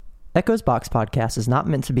Echo's Box podcast is not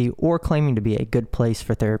meant to be or claiming to be a good place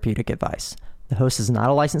for therapeutic advice. The host is not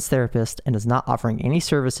a licensed therapist and is not offering any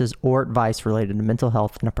services or advice related to mental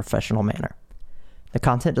health in a professional manner. The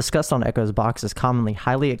content discussed on Echo's Box is commonly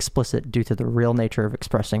highly explicit due to the real nature of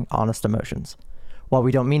expressing honest emotions. While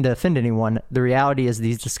we don't mean to offend anyone, the reality is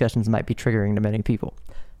these discussions might be triggering to many people.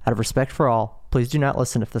 Out of respect for all, please do not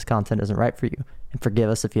listen if this content isn't right for you, and forgive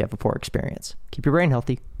us if you have a poor experience. Keep your brain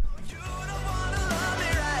healthy.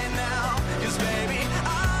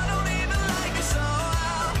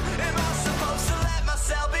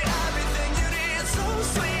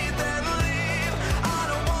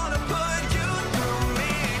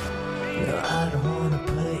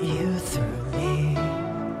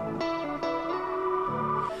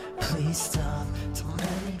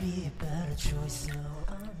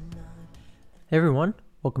 Hey everyone,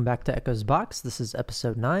 welcome back to Echo's Box. This is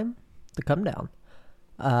episode 9, the Comedown.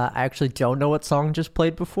 I actually don't know what song just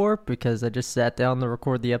played before because I just sat down to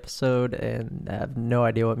record the episode and I have no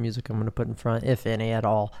idea what music I'm going to put in front, if any at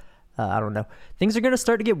all. I don't know. Things are going to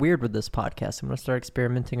start to get weird with this podcast. I'm going to start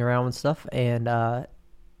experimenting around with stuff, and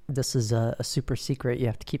this is a super secret you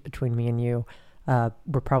have to keep between me and you.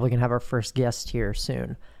 We're probably going to have our first guest here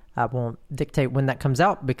soon. I won't dictate when that comes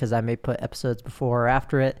out because I may put episodes before or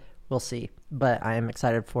after it. We'll see, but I am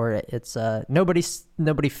excited for it. It's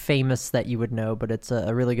nobody famous that you would know, but it's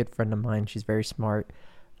a really good friend of mine. She's very smart,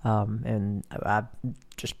 and I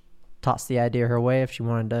just tossed the idea her way if she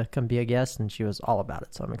wanted to come be a guest, and she was all about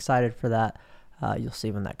it. So I'm excited for that. You'll see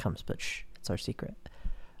when that comes, but it's our secret.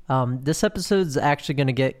 This episode's actually going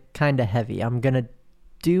to get kind of heavy. I'm going to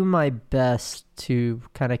do my best to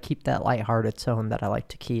kind of keep that lighthearted tone that I like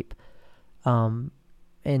to keep, and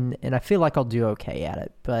I feel like I'll do okay at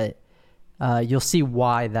it, but you'll see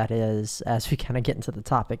why that is as we kind of get into the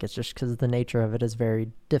topic. It's just because the nature of it is very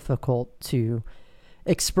difficult to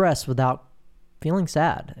express without feeling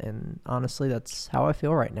sad. And honestly, that's how I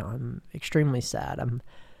feel right now. I'm extremely sad.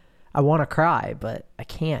 I want to cry, but I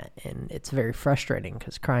can't. And it's very frustrating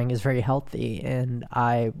because crying is very healthy and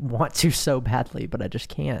I want to so badly, but I just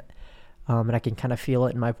can't. And I can kind of feel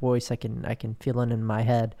it in my voice. I can feel it in my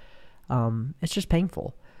head. It's just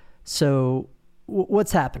painful. So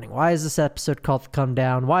what's happening? Why is this episode called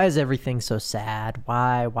Comedown? Why is everything so sad?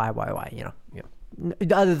 Why? You know,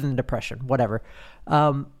 other than depression, whatever.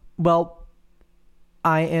 Well,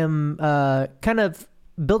 I am kind of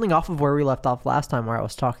building off of where we left off last time, where I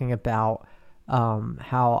was talking about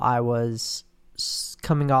how I was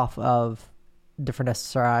coming off of different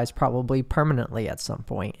SSRIs probably permanently at some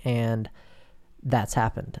point, and that's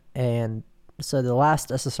happened. And so the last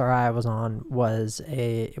SSRI I was on was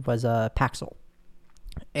a Paxil,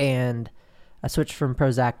 and I switched from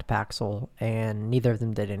Prozac to Paxil, and neither of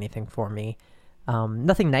them did anything for me.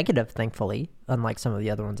 Nothing negative, thankfully, unlike some of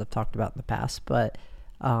the other ones I've talked about in the past, but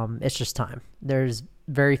it's just time. There's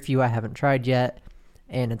very few I haven't tried yet,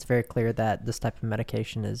 and it's very clear that this type of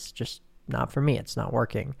medication is just not for me. It's not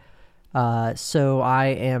working. So I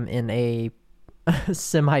am in a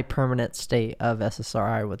semi-permanent state of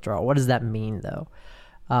SSRI withdrawal. What does that mean, though?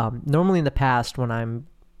 Normally in the past, when I'm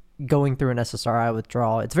going through an SSRI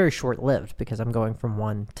withdrawal, it's very short-lived because I'm going from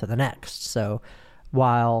one to the next. So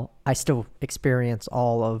while I still experience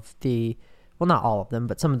all of the, well, not all of them,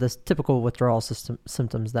 but some of the typical withdrawal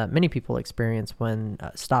symptoms that many people experience when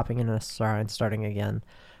stopping an SSRI and starting again,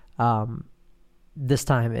 this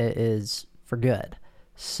time it is for good.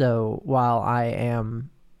 So while I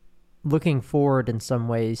am looking forward in some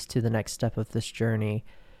ways to the next step of this journey,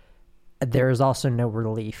 there is also no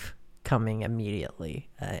relief coming immediately.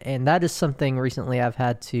 And that is something recently I've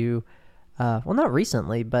had to, well, not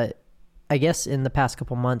recently, but I guess in the past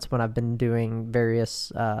couple months when I've been doing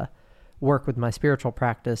various work with my spiritual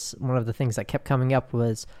practice, one of the things that kept coming up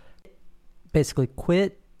was basically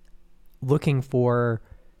quit looking for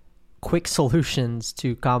quick solutions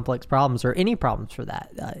to complex problems or any problems for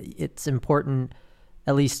that. It's important,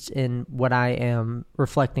 at least in what I am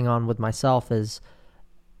reflecting on with myself, is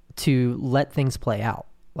to let things play out.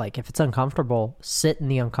 Like if it's uncomfortable, sit in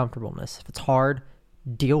the uncomfortableness. If it's hard,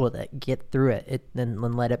 deal with it, get through it,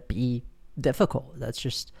 and let it be difficult. That's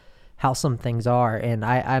just how some things are. And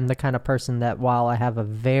I'm the kind of person that while I have a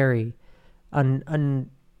very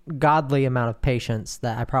ungodly amount of patience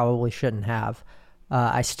that I probably shouldn't have,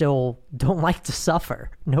 I still don't like to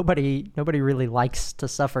suffer. Nobody really likes to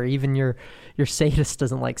suffer. Even your sadist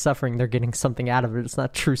doesn't like suffering. They're getting something out of it. It's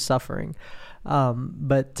not true suffering.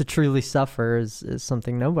 But to truly suffer is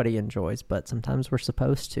something nobody enjoys, but sometimes we're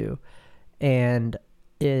supposed to. And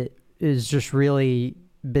it is just really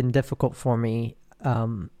been difficult for me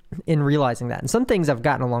in realizing that. And some things I've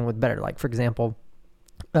gotten along with better. Like, for example,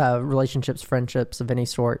 relationships, friendships of any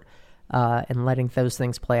sort, and letting those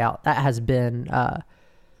things play out. That has been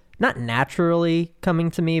not naturally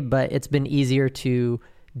coming to me, but it's been easier to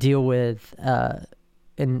deal with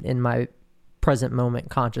in my present moment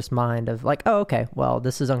conscious mind of like, oh, okay, well,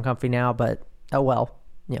 this is uncomfy now, but oh well,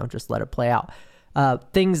 just let it play out.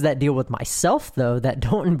 Things that deal with myself, though, that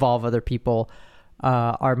don't involve other people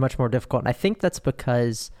are much more difficult. And I think that's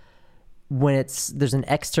because when there's an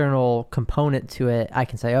external component to it, I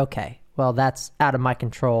can say, okay, well, that's out of my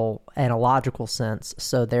control in a logical sense.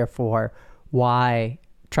 So therefore, why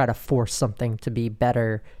try to force something to be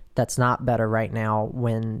better that's not better right now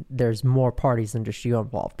when there's more parties than just you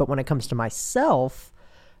involved? But when it comes to myself,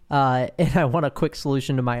 and I want a quick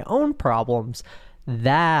solution to my own problems,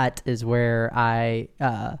 that is where I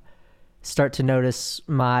start to notice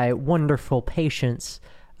my wonderful patience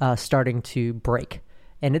starting to break.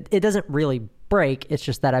 And it doesn't really break. It's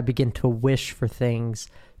just that I begin to wish for things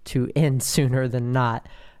to end sooner than not.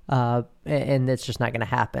 And it's just not going to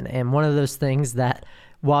happen. And one of those things that,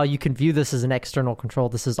 while you can view this as an external control,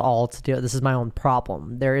 this is all to do. This is my own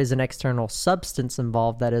problem. There is an external substance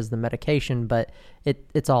involved, that is the medication, but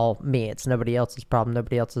it's all me. It's nobody else's problem.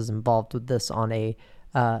 Nobody else is involved with this on a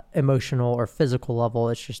emotional or physical level.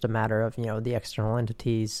 It's just a matter of the external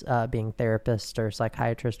entities, being therapist or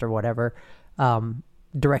psychiatrist or whatever,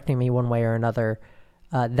 directing me one way or another.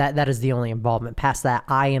 That is the only involvement. Past that,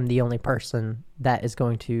 I am the only person that is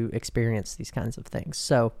going to experience these kinds of things.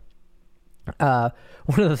 So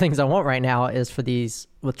one of the things I want right now is for these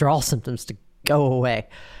withdrawal symptoms to go away.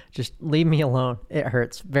 Just leave me alone. It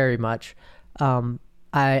hurts very much.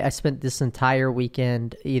 I spent this entire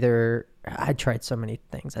weekend I tried so many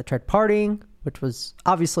things. I tried partying, which was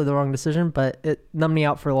obviously the wrong decision, but it numbed me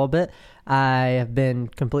out for a little bit. I have been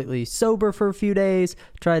completely sober for a few days,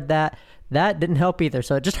 tried that. That didn't help either.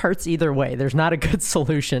 So it just hurts either way. There's not a good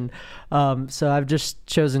solution. So I've just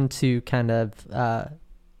chosen to kind of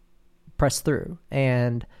press through.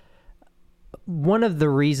 And one of the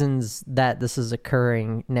reasons that this is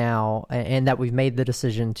occurring now, and that we've made the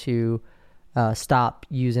decision to stop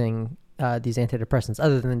using these antidepressants,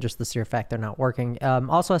 other than just the sheer fact they're not working,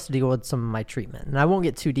 also has to deal with some of my treatment. And I won't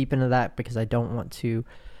get too deep into that because I don't want to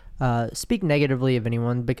speak negatively of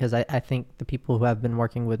anyone, because I think the people who have been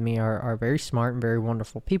working with me are very smart and very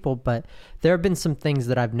wonderful people. But there have been some things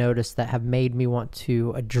that I've noticed that have made me want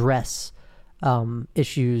to address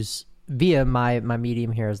issues via my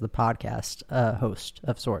medium here as the podcast host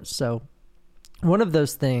of sorts. So one of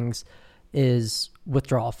those things is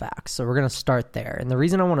withdrawal facts. So we're going to start there. And the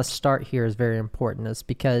reason I want to start here is very important, is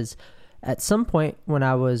because at some point when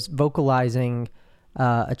I was vocalizing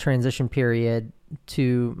a transition period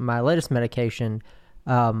to my latest medication,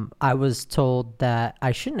 I was told that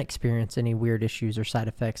I shouldn't experience any weird issues or side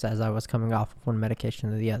effects as I was coming off of one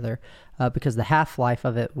medication to the other, because the half-life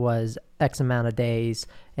of it was X amount of days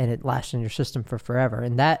and it lasts in your system for forever.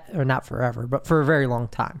 And that, or not forever, but for a very long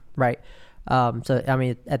time, right? So, I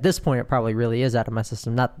mean, at this point, it probably really is out of my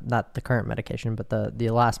system, not the current medication, but the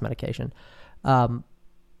last medication.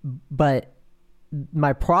 But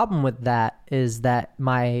my problem with that is that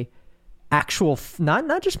my actual,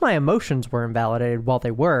 not just my emotions were invalidated while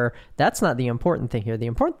they were. That's not the important thing here. The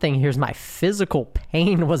important thing here is my physical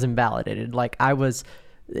pain was invalidated. Like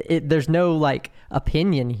there's no like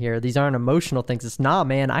opinion here. These aren't emotional things. It's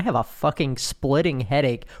man, I have a fucking splitting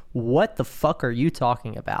headache. What the fuck are you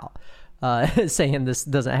talking about? Saying this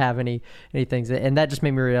doesn't have any things. And that just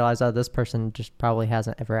made me realize, this person just probably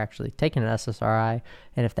hasn't ever actually taken an SSRI.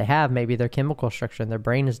 And if they have, maybe their chemical structure in their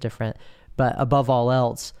brain is different. But above all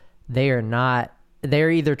else, they're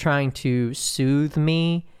either trying to soothe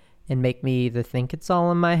me and make me either think it's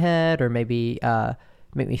all in my head, or maybe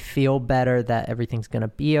make me feel better that everything's going to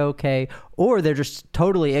be okay, or they're just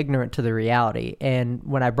totally ignorant to the reality. And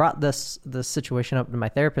when I brought this situation up to my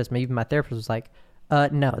therapist, maybe my therapist was like,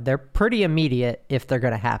 no, they're pretty immediate if they're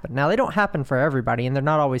going to happen. Now, they don't happen for everybody, and they're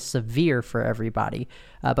not always severe for everybody.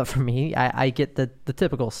 But for me, I get the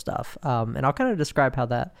typical stuff. And I'll kind of describe how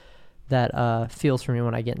that feels for me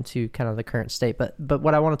when I get into kind of the current state. But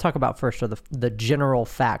what I want to talk about first are the general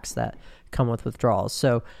facts that come with withdrawals.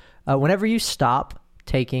 So whenever you stop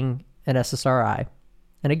taking an SSRI,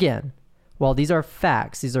 and again, while these are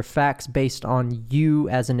facts based on you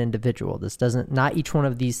as an individual. Not each one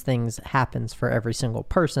of these things happens for every single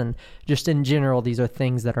person. Just in general, these are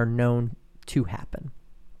things that are known to happen.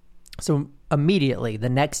 So immediately, the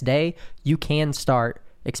next day, you can start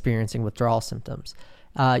experiencing withdrawal symptoms.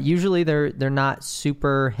 Usually they're not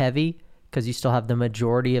super heavy, because you still have the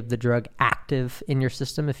majority of the drug active in your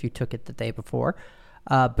system if you took it the day before.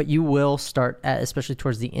 But you will start, especially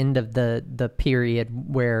towards the end of the period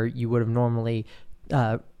where you would have normally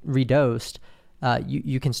redosed,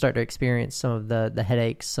 you can start to experience some of the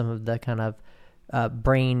headaches, some of the kind of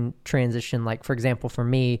brain transition. Like, for example, for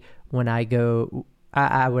me, when I go,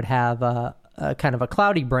 I would have a kind of a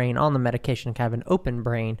cloudy brain on the medication, kind of an open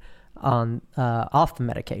brain on off the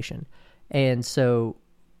medication. And so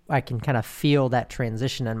I can kind of feel that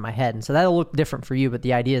transition in my head. And so that'll look different for you, but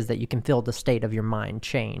the idea is that you can feel the state of your mind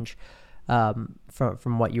change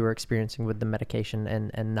from what you were experiencing with the medication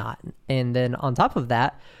and not. And then on top of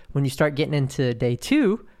that, when you start getting into day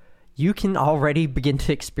 2, you can already begin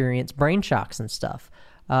to experience brain shocks and stuff.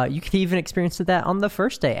 You could even experience that on the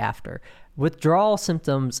first day after. Withdrawal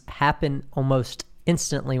symptoms happen almost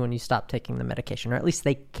instantly when you stop taking the medication, or at least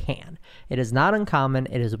they can. It is not uncommon.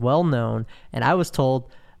 It is well known. And I was told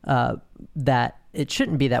that it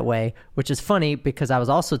shouldn't be that way, which is funny because I was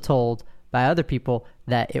also told by other people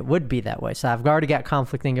that it would be that way. So I've already got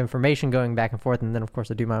conflicting information going back and forth. And then, of course,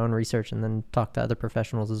 I do my own research and then talk to other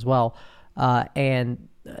professionals as well. And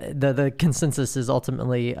the consensus is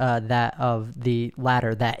ultimately that of the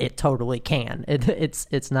latter, that it totally can.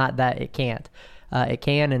 It's not that it can't. It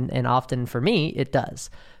can, and often for me, it does.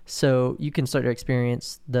 So you can start to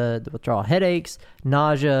experience the withdrawal headaches,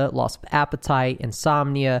 nausea, loss of appetite,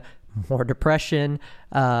 insomnia, more depression.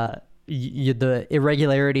 The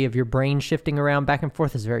irregularity of your brain shifting around back and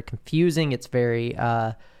forth is very confusing. It's very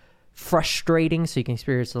frustrating. So you can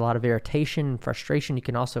experience a lot of irritation and frustration. You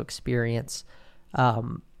can also experience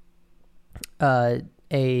a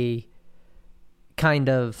kind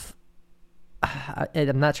of,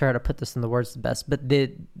 I'm not sure how to put this in the words the best, but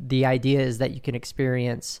the idea is that you can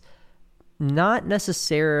experience not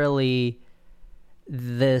necessarily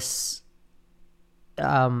this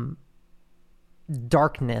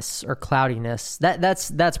darkness or cloudiness.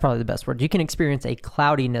 That's probably the best word. You can experience a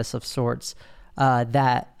cloudiness of sorts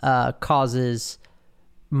that causes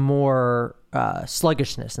more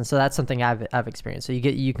sluggishness, and so that's something I've experienced. So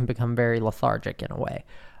you can become very lethargic in a way.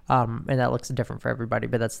 And that looks different for everybody,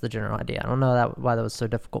 but that's the general idea. I don't know why that was so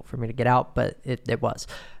difficult for me to get out, but it was.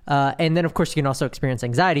 And then, of course, you can also experience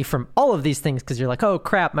anxiety from all of these things because you're like, oh,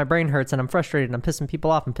 crap, my brain hurts and I'm frustrated and I'm pissing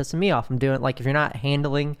people off and pissing me off. I'm doing, like, if you're not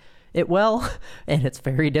handling it well, and it's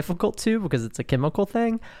very difficult to because it's a chemical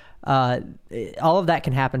thing, all of that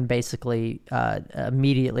can happen basically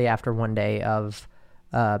immediately after one day of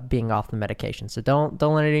being off the medication. So don't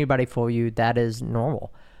let anybody fool you. That is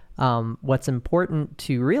normal. What's important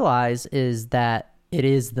to realize is that it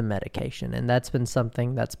is the medication, and that's been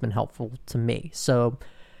something that's been helpful to me. So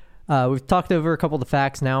we've talked over a couple of the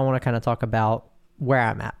facts. Now I want to kind of talk about where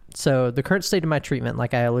I'm at. So the current state of my treatment,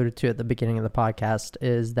 like I alluded to at the beginning of the podcast,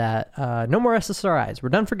 is that no more SSRIs. We're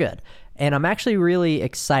done for good. And I'm actually really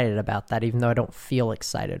excited about that, even though I don't feel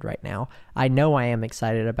excited right now. I know I am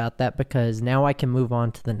excited about that because now I can move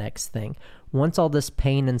on to the next thing. Once all this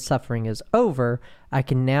pain and suffering is over, I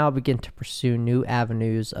can now begin to pursue new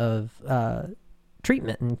avenues of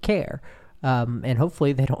treatment and care. And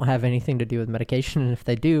hopefully they don't have anything to do with medication. And if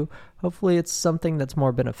they do, hopefully it's something that's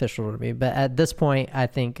more beneficial to me. But at this point, I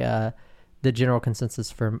think the general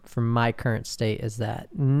consensus for my current state is that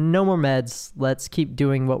no more meds. Let's keep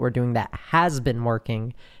doing what we're doing that has been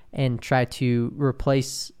working and try to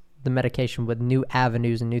replace the medication with new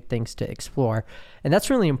avenues and new things to explore. And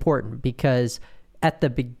that's really important because at the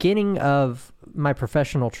beginning of my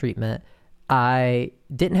professional treatment, I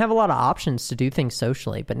didn't have a lot of options to do things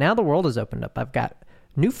socially, but now the world has opened up. I've got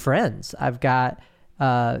new friends. I've got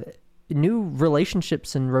new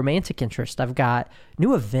relationships and romantic interest. I've got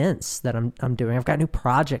new events that I'm doing. I've got new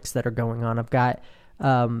projects that are going on. I've got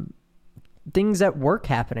things at work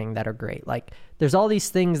happening that are great. Like there's all these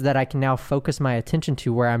things that I can now focus my attention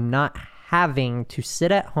to where I'm not having to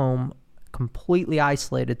sit at home completely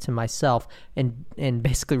isolated to myself and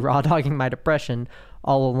basically raw dogging my depression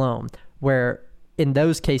all alone. Where in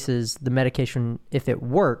those cases, the medication, if it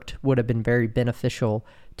worked, would have been very beneficial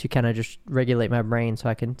to kind of just regulate my brain so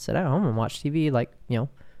I can sit at home and watch TV like,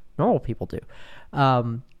 normal people do.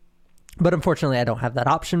 But unfortunately, I don't have that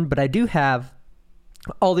option, but I do have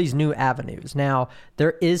all these new avenues. Now,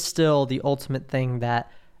 there is still the ultimate thing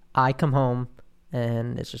that I come home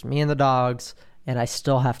and it's just me and the dogs, and I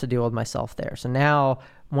still have to deal with myself there. So now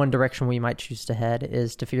one direction we might choose to head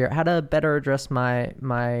is to figure out how to better address my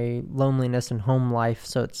loneliness and home life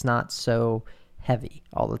so it's not so heavy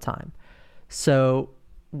all the time. So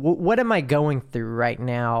what am I going through right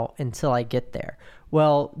now until I get there?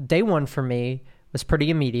 Well, day one for me was pretty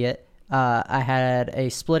immediate. I had a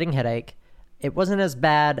splitting headache. It wasn't as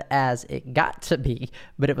bad as it got to be,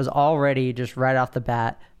 but it was already just right off the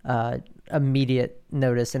bat immediate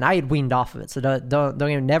notice, and I had weaned off of it. So don't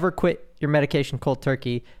even never quit your medication cold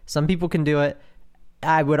turkey. Some people can do it.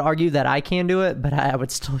 I would argue that I can do it, but I would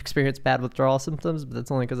still experience bad withdrawal symptoms, but that's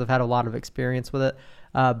only because I've had a lot of experience with it.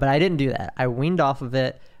 But I didn't do that. I weaned off of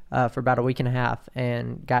it for about a week and a half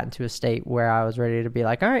and got into a state where I was ready to be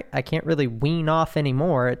like, all right, I can't really wean off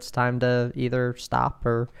anymore. It's time to either stop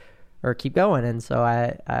or keep going. And so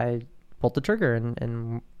I pulled the trigger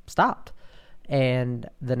and stopped. And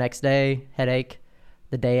the next day, headache.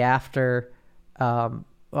 The day after,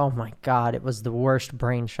 oh my God, it was the worst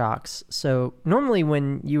brain shocks. So normally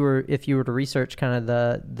if you were to research kind of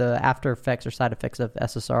the after effects or side effects of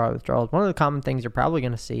SSRI withdrawals, one of the common things you're probably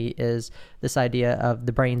going to see is this idea of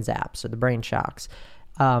the brain zaps or the brain shocks.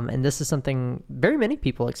 And this is something very many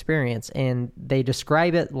people experience, and they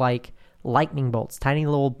describe it like lightning bolts, tiny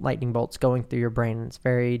little lightning bolts going through your brain. It's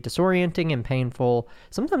very disorienting and painful.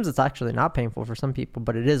 Sometimes it's actually not painful for some people,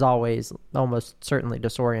 but it is always almost certainly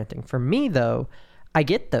disorienting. For me though, I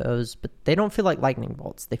get those, but they don't feel like lightning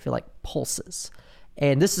bolts. They feel like pulses.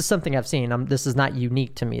 And this is something I've seen. This is not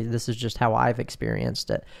unique to me. This is just how I've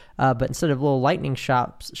experienced it. But instead of little lightning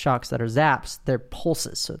shocks that are zaps, they're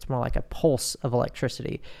pulses. So it's more like a pulse of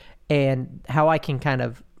electricity. And how I can kind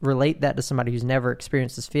of relate that to somebody who's never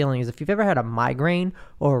experienced this feeling is if you've ever had a migraine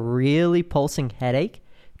or a really pulsing headache,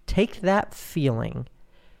 take that feeling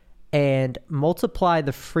and multiply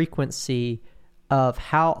the frequency of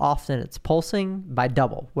how often it's pulsing by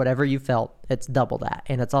double. Whatever you felt, it's double that.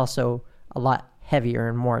 And it's also a lot heavier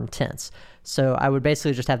and more intense. So I would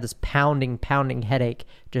basically just have this pounding headache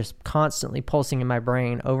just constantly pulsing in my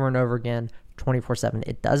brain over and over again, 24/7.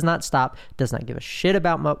 It does not stop, does not give a shit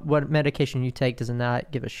about what medication you take, does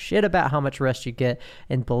not give a shit about how much rest you get.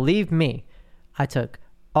 And believe me, I took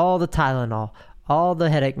all the Tylenol, all the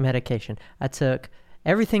headache medication. I took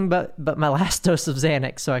everything but my last dose of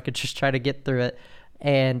Xanax so I could just try to get through it.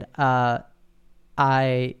 And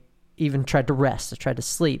I even tried to rest. I tried to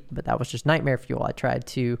sleep, but that was just nightmare fuel. I tried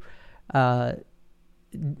to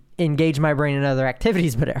engage my brain in other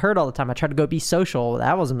activities, but it hurt all the time. I tried to go be social.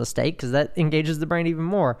 That was a mistake because that engages the brain even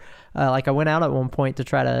more. Like I went out at one point to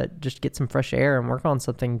try to just get some fresh air and work on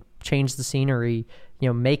something, change the scenery,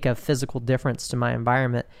 make a physical difference to my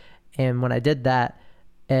environment. And when I did that,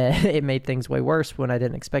 it made things way worse when I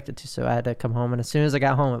didn't expect it to. So I had to come home. And as soon as I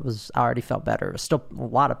got home, I already felt better. It was still a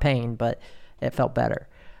lot of pain, but it felt better.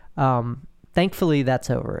 Thankfully, that's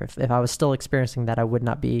over. If I was still experiencing that, I would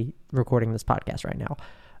not be recording this podcast right now.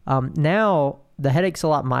 Now, the headache's a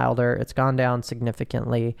lot milder. It's gone down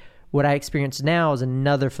significantly. What I experience now is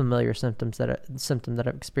another familiar symptom that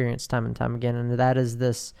I've experienced time and time again, and that is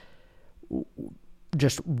this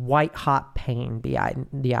just white-hot pain behind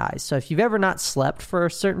the eyes. So if you've ever not slept for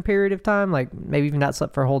a certain period of time, like maybe you've not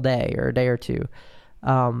slept for a whole day or a day or two,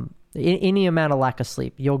 any amount of lack of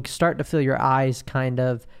sleep, you'll start to feel your eyes kind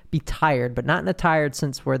of be tired, but not in a tired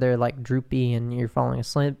sense where they're like droopy and you're falling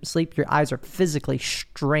asleep. Your eyes are physically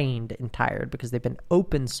strained and tired because they've been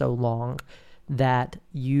open so long that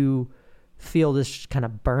you feel this kind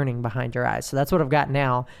of burning behind your eyes. So that's what I've got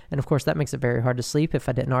now. And of course that makes it very hard to sleep if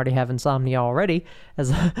I didn't already have insomnia already,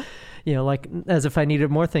 as if I needed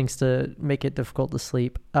more things to make it difficult to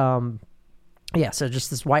sleep. So just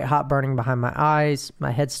this white hot burning behind my eyes.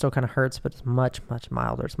 My head still kind of hurts, but it's much, much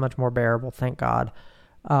milder. It's much more bearable, thank God.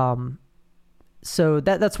 So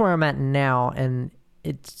that's where I'm at now, and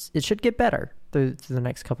it should get better through the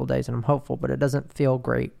next couple of days, and I'm hopeful, but it doesn't feel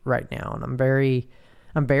great right now, and I'm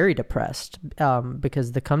very depressed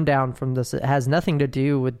because the come down from this, it has nothing to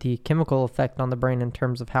do with the chemical effect on the brain in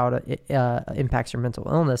terms of how it impacts your mental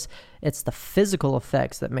illness. It's the physical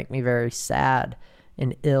effects that make me very sad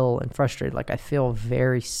and ill and frustrated. Like I feel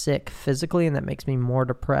very sick physically, and that makes me more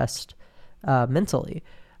depressed mentally.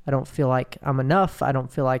 I don't feel like I'm enough. I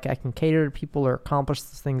don't feel like I can cater to people or accomplish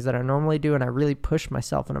the things that I normally do, and I really push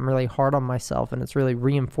myself, and I'm really hard on myself, and it's really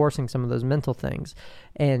reinforcing some of those mental things.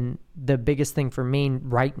 And the biggest thing for me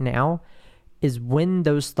right now is when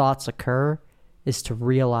those thoughts occur is to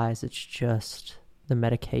realize it's just the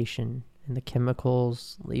medication and the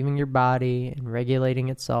chemicals leaving your body and regulating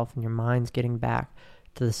itself, and your mind's getting back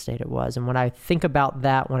to the state it was. And when I think about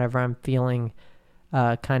that, whenever I'm feeling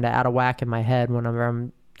kind of out of whack in my head, whenever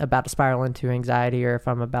I'm about to spiral into anxiety, or if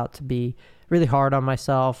I'm about to be really hard on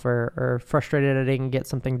myself, or frustrated I didn't get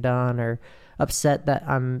something done, or upset that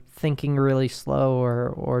I'm thinking really slow,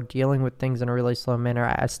 or dealing with things in a really slow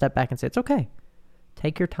manner, I step back and say, it's okay.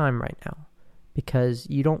 Take your time right now, because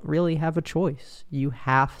you don't really have a choice. You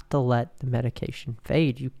have to let the medication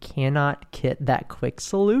fade. You cannot get that quick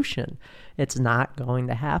solution. It's not going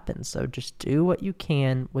to happen. So just do what you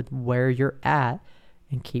can with where you're at,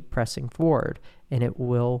 and keep pressing forward, and it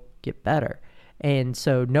will get better. And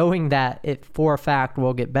so knowing that it for a fact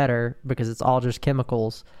will get better because it's all just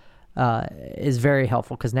chemicals is very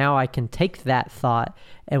helpful, because now I can take that thought,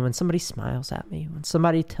 and when somebody smiles at me, when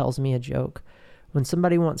somebody tells me a joke, when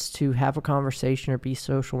somebody wants to have a conversation or be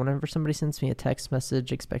social, whenever somebody sends me a text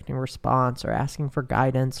message expecting a response or asking for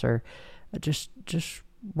guidance or just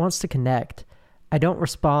wants to connect, I don't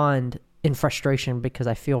respond in frustration because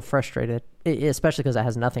I feel frustrated, especially because it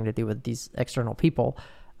has nothing to do with these external people.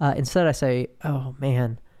 Instead, I say, oh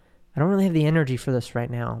man, I don't really have the energy for this right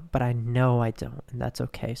now, but I know I don't, and that's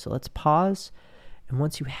okay. So let's pause. And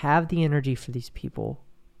once you have the energy for these people,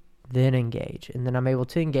 then engage. And then I'm able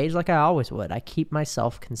to engage like I always would. I keep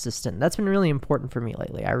myself consistent. That's been really important for me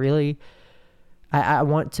lately. I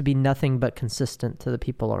want to be nothing but consistent to the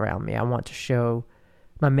people around me. I want to show,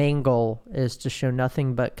 my main goal is to show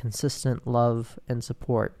nothing but consistent love and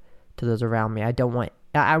support to those around me.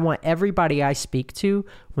 I want everybody I speak to,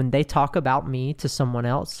 when they talk about me to someone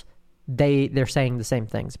else, they're saying the same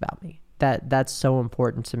things about me. That's so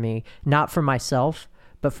important to me, not for myself,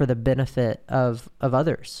 but for the benefit of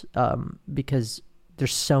others. Because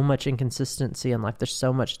there's so much inconsistency in life. There's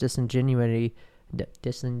so much disingenuity.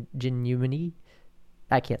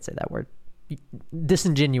 I can't say that word.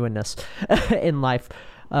 Disingenuousness in life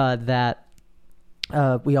that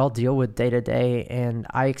we all deal with day to day, and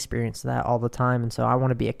I experience that all the time. And so I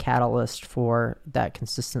want to be a catalyst for that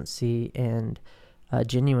consistency and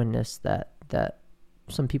genuineness that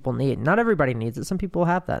some people need. Not everybody needs it. Some people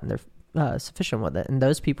have that, and they're sufficient with it. And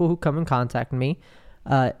those people who come and contact me,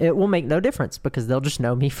 it will make no difference, because they'll just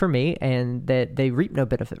know me for me, and that they reap no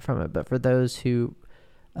benefit from it. But for those who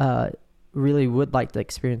really would like to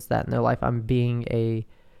experience that in their life, I'm being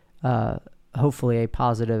hopefully a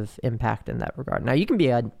positive impact in that regard. Now, you can be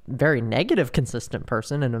a very negative, consistent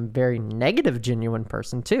person and a very negative, genuine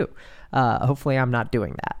person too. Hopefully I'm not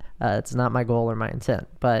doing that. It's not my goal or my intent,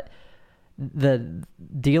 but the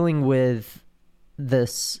dealing with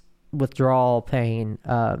this withdrawal pain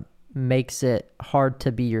makes it hard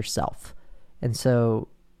to be yourself. And so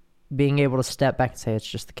being able to step back and say it's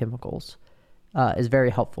just the chemicals is very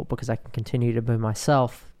helpful, because I can continue to be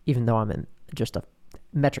myself even though I'm in just a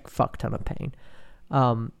metric fuck ton of pain.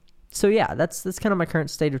 So yeah, that's kind of my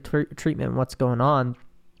current state of treatment and what's going on.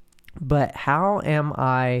 But how am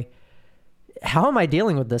I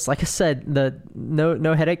dealing with this? Like I said, the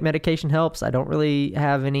no headache medication helps. I don't really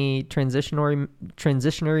have any transitionary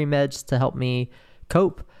meds to help me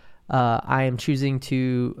cope. I am choosing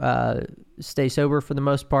to stay sober for the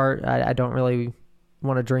most part. I don't really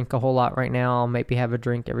want to drink a whole lot right now. I'll maybe have a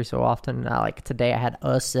drink every so often. Like today, I had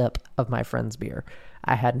a sip of my friend's beer.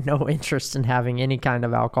 I had no interest in having any kind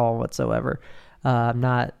of alcohol whatsoever. I'm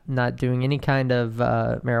not doing any kind of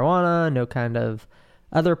marijuana, no kind of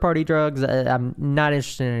other party drugs. I'm not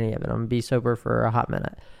interested in any of it. I'm going to be sober for a hot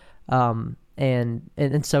minute.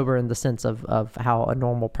 And sober in the sense of how a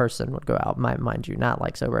normal person would go out, mind you, not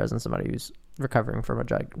like sober as in somebody who's recovering from a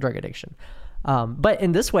drug addiction. But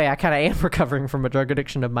in this way, I kind of am recovering from a drug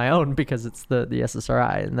addiction of my own, because it's the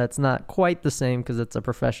SSRI, and that's not quite the same because it's a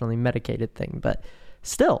professionally medicated thing. But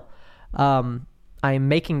still, I'm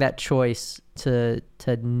making that choice to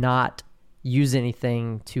not use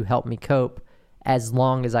anything to help me cope as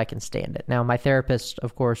long as I can stand it. Now, my therapist,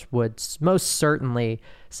 of course, would most certainly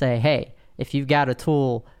say, hey, if you've got a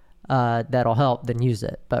tool that'll help, then use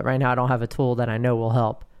it. But right now I don't have a tool that I know will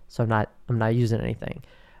help, so I'm not using anything.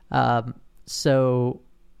 So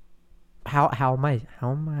how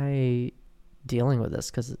am I dealing with this?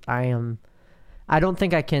 Because I don't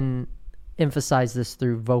think I can emphasize this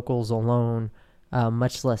through vocals alone,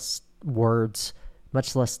 much less words,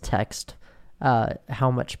 much less text,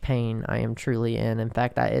 how much pain I am truly in. In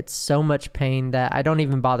fact, it's so much pain that I don't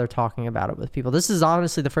even bother talking about it with people. This is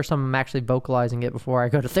honestly the first time I'm actually vocalizing it before I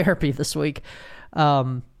go to therapy this week.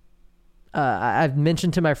 I've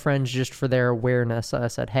mentioned to my friends just for their awareness. I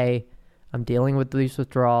said, hey, I'm dealing with these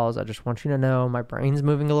withdrawals. I just want you to know my brain's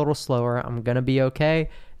moving a little slower. I'm going to be okay.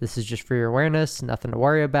 This is just for your awareness, nothing to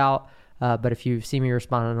worry about. But if you see me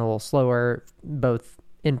responding a little slower, both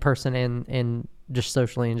in person and just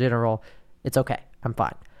socially in general, it's okay. I'm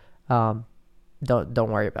fine. Don't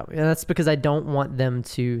worry about me. And that's because I don't want them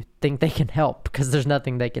to think they can help, because there's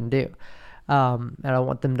nothing they can do. And I don't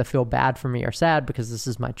want them to feel bad for me or sad, because this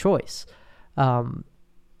is my choice.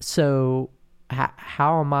 So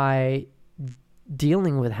how am I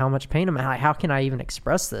dealing with how much pain I'm in? How can I even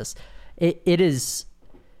express this? It is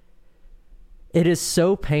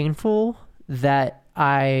so painful that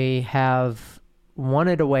I have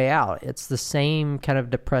wanted a way out. It's the same kind of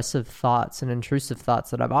depressive thoughts and intrusive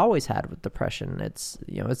thoughts that I've always had with depression. It's,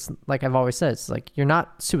 it's like I've always said, it's like you're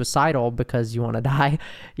not suicidal because you want to die.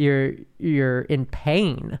 You're in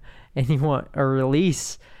pain and you want a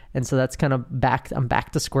release. And so that's kind of I'm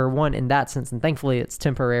back to square one in that sense. And thankfully it's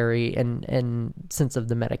temporary in sense of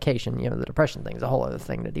the medication. The depression thing is a whole other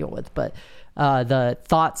thing to deal with. But the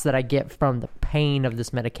thoughts that I get from the pain of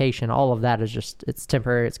this medication, all of that is just, it's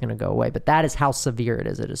temporary. It's going to go away. But that is how severe it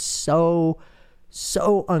is. It is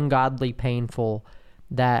so ungodly painful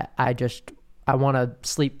that I want to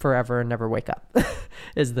sleep forever and never wake up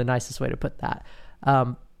is the nicest way to put that.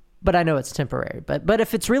 But I know it's temporary. But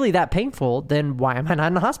if it's really that painful, then why am I not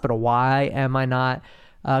in the hospital? Why am I not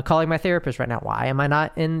calling my therapist right now? Why am I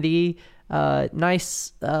not in the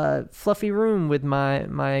nice fluffy room with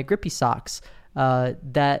my grippy socks?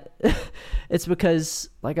 That it's because,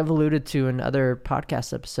 like I've alluded to in other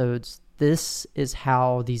podcast episodes, this is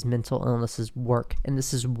how these mental illnesses work. And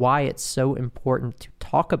this is why it's so important to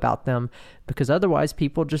talk about them, because otherwise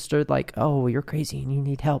people just are like, oh, you're crazy and you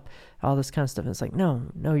need help, all this kind of stuff. And it's like, no,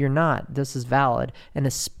 you're not. This is valid. And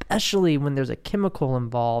especially when there's a chemical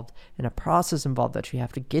involved and a process involved that you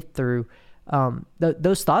have to get through,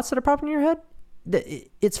 those thoughts that are popping in your head,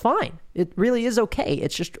 it's fine. It really is okay.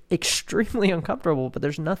 It's just extremely uncomfortable, but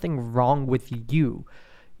there's nothing wrong with you.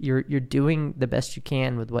 You're doing the best you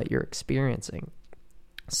can with what you're experiencing.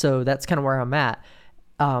 So that's kind of where I'm at.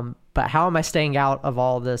 But how am I staying out of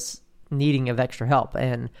all this needing of extra help?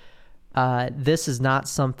 And this is not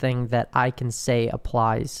something that I can say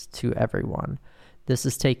applies to everyone. This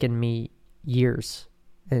has taken me years,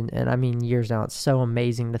 and I mean years now. It's so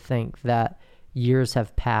amazing to think that years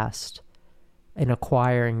have passed in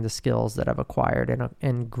acquiring the skills that I've acquired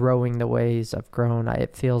and growing the ways I've grown.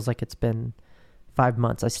 It feels like it's been 5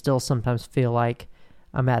 months. I still sometimes feel like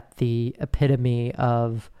I'm at the epitome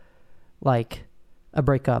of like a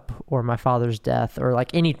breakup or my father's death or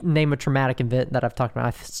like any name a traumatic event that I've talked about.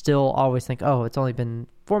 I still always think, oh, it's only been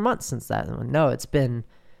 4 months since that. No, it's been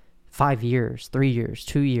 5 years, 3 years,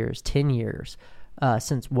 2 years, 10 years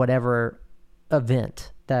since whatever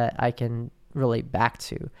event that I can relate back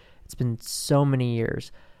to. It's been so many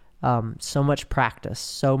years, so much practice,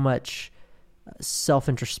 so much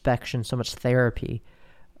self-introspection, so much therapy.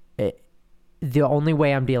 The only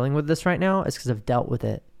way I'm dealing with this right now is because I've dealt with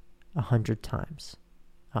it 100 times,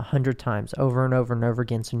 over and over and over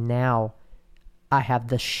again. So now I have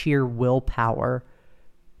the sheer willpower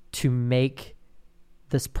to make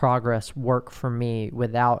this progress work for me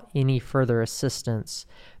without any further assistance,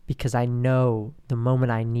 because I know the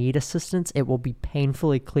moment I need assistance, it will be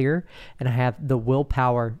painfully clear, and I have the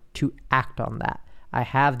willpower to act on that. I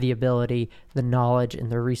have the ability, the knowledge,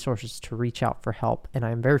 and the resources to reach out for help, and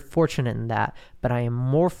I am very fortunate in that, but I am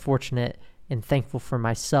more fortunate and thankful for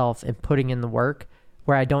myself in putting in the work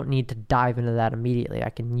where I don't need to dive into that immediately. I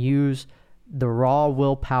can use the raw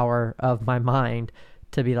willpower of my mind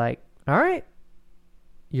to be like, all right,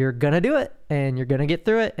 you're going to do it, and you're going to get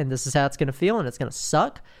through it, and this is how it's going to feel, and it's going to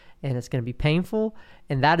suck, and it's going to be painful,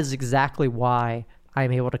 and that is exactly why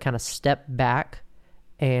I'm able to kind of step back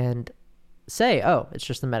and say, oh, it's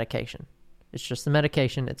just the medication. It's just the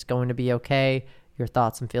medication. It's going to be okay. Your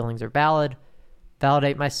thoughts and feelings are valid.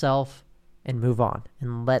 Validate myself and move on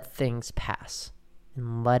and let things pass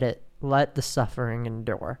and let the suffering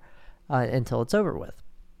endure until it's over with.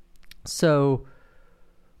 So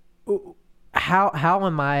how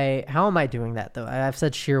am I doing that though? I've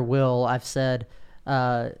said sheer will. I've said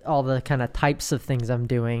all the kind of types of things I'm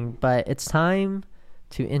doing, but it's time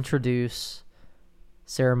to introduce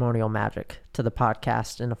ceremonial magic to the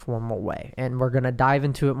podcast in a formal way. And we're going to dive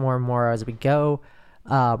into it more and more as we go.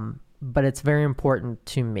 But it's very important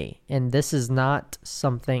to me. And this is not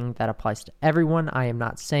something that applies to everyone. I am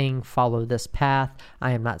not saying follow this path.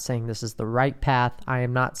 I am not saying this is the right path. I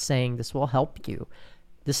am not saying this will help you.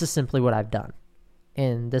 This is simply what I've done.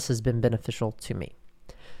 And this has been beneficial to me.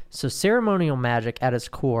 So ceremonial magic at its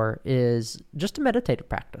core is just a meditative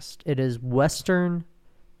practice. It is Western,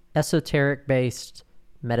 esoteric-based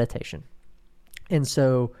meditation. And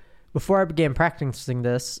so before I began practicing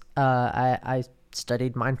this, I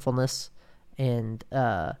studied mindfulness and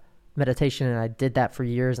meditation, and I did that for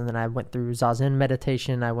years. And then I went through Zazen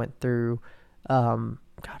meditation. I went through,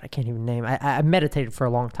 I can't even name. I meditated for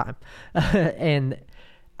a long time, and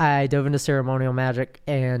I dove into ceremonial magic,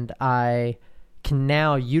 and I can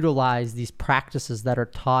now utilize these practices that are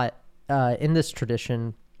taught in this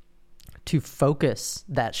tradition to focus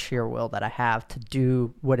that sheer will that I have to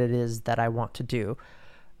do what it is that I want to do.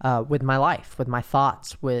 with my life, with my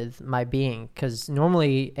thoughts, with my being. Because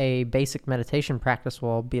normally a basic meditation practice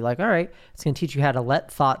will be like, all right, it's going to teach you how to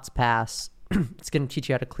let thoughts pass. It's going to teach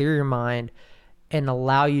you how to clear your mind and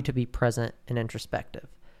allow you to be present and introspective.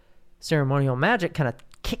 Ceremonial magic kind of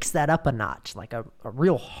kicks that up a notch, like a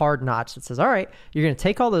real hard notch that says, all right, you're going to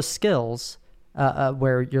take all those skills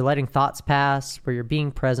where you're letting thoughts pass, where you're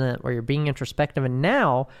being present, where you're being introspective, and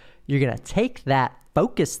now you're going to take that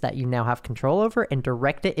focus that you now have control over and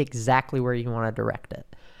direct it exactly where you want to direct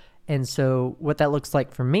it. And so what that looks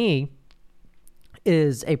like for me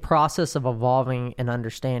is a process of evolving and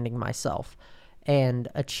understanding myself and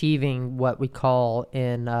achieving what we call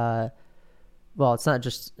in, well, it's not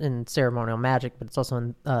just in ceremonial magic, but it's also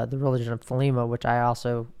in the religion of Thelema, which I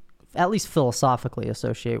also, at least philosophically,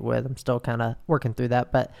 associate with. I'm still kind of working through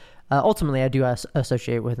that, but ultimately I do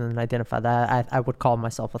associate with and identify that. I would call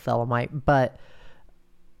myself a Thelemite, but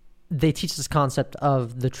they teach this concept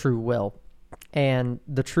of the true will. And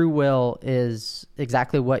the true will is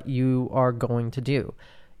exactly what you are going to do.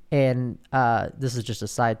 And this is just a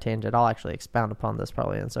side tangent. I'll actually expound upon this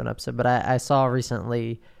probably in its own episode. But I saw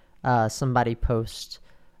recently somebody post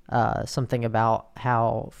something about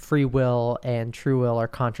how free will and true will are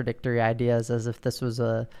contradictory ideas, as if this was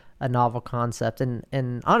a novel concept.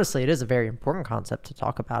 And honestly, it is a very important concept to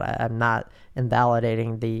talk about. I'm not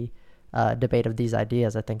invalidating the debate of these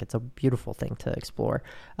ideas. I think it's a beautiful thing to explore.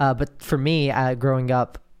 But for me, growing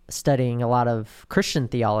up studying a lot of Christian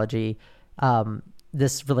theology,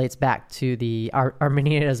 this relates back to the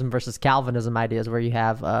Arminianism versus Calvinism ideas, where you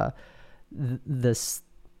have this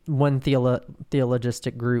one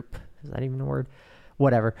theologistic group. Is that even a word?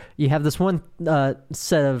 Whatever. You have this one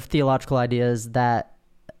set of theological ideas that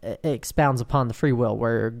expounds upon the free will,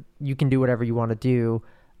 where you can do whatever you want to do.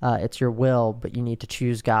 It's your will, but you need to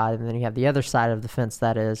choose God. And then you have the other side of the fence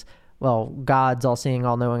that is, well, God's all-seeing,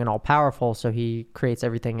 all-knowing, and all-powerful, so he creates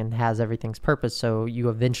everything and has everything's purpose, so you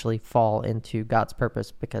eventually fall into God's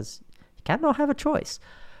purpose because you kind of don't have a choice.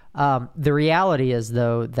 The reality is,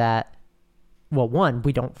 though, that, well, one,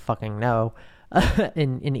 we don't fucking know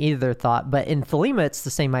in either thought, but in Thelema, it's the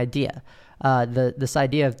same idea. This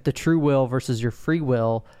idea of the true will versus your free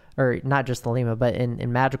will, or not just Thelema, but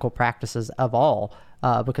in magical practices of all,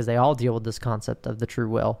 because they all deal with this concept of the true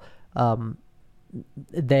will.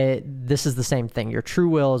 This is the same thing. Your true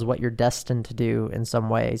will is what you're destined to do in some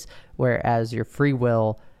ways, whereas your free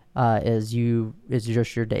will is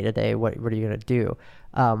just your day-to-day. What are you going to do?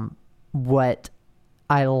 What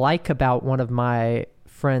I like about one of my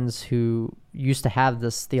friends who used to have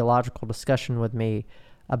this theological discussion with me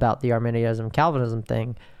about the Arminianism Calvinism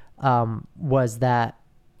thing was that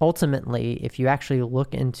ultimately, if you actually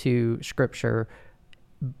look into Scripture,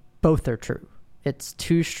 both are true. It's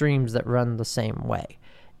two streams that run the same way.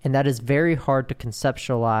 And that is very hard to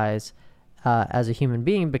conceptualize as a human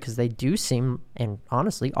being, because they do seem, and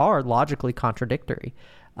honestly are, logically contradictory.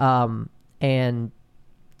 And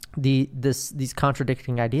these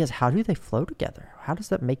contradicting ideas, how do they flow together? How does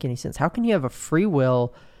that make any sense? How can you have a free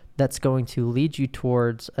will that's going to lead you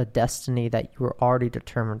towards a destiny that you were already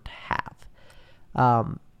determined to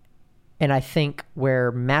have? And I think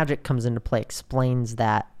where magic comes into play explains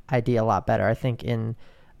that idea a lot better. I think in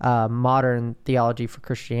modern theology for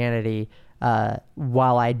Christianity,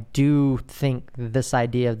 while I do think this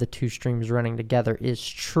idea of the two streams running together is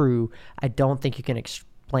true, I don't think you can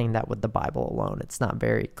explain that with the Bible alone. It's not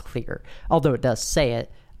very clear. Although it does say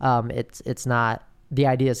it, it's not, the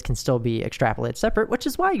ideas can still be extrapolated separate, which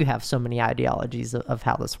is why you have so many ideologies of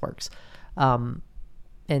how this works.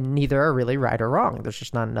 And neither are really right or wrong. There's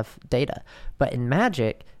just not enough data. But in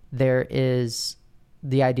magic, there is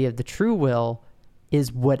the idea of the true will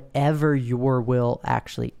is whatever your will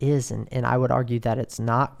actually is. And I would argue that it's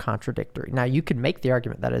not contradictory. Now, you could make the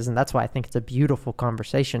argument that is, and that's why I think it's a beautiful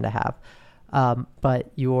conversation to have.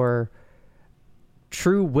 But your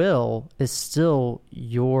true will is still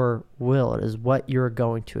your will. It is what you're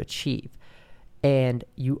going to achieve. And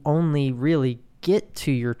you only really get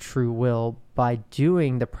to your true will by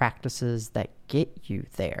doing the practices that get you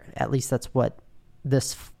there. At least that's what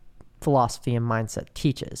this philosophy and mindset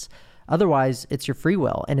teaches. Otherwise, it's your free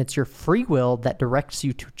will, and it's your free will that directs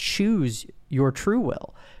you to choose your true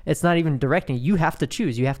will. It's not even directing. You have to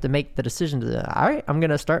choose. You have to make the decision to, all right, I'm going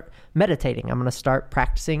to start meditating. I'm going to start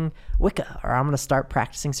practicing Wicca, or I'm going to start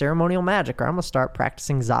practicing ceremonial magic, or I'm going to start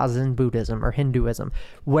practicing Zazen Buddhism or Hinduism,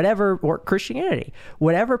 whatever, or Christianity,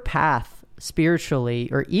 whatever path spiritually,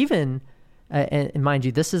 or even, and mind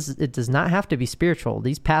you, it does not have to be spiritual.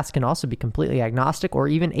 These paths can also be completely agnostic or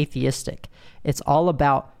even atheistic. It's all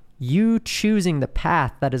about you choosing the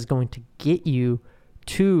path that is going to get you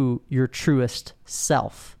to your truest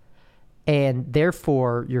self. And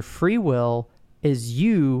therefore, your free will is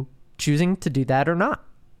you choosing to do that or not.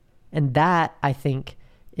 And that, I think,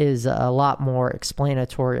 is a lot more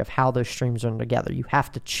explanatory of how those streams are together. You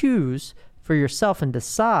have to choose for yourself and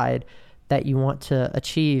decide that you want to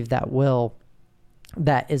achieve that will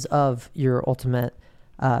that is of your ultimate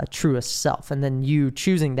truest self. And then you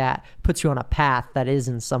choosing that puts you on a path that is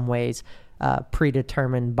in some ways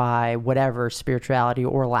predetermined by whatever spirituality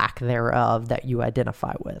or lack thereof that you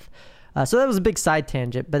identify with. So that was a big side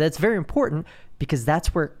tangent, but it's very important because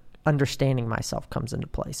that's where understanding myself comes into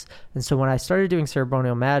place. And so when I started doing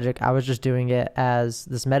ceremonial magic, I was just doing it as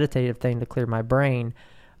this meditative thing to clear my brain,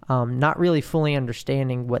 not really fully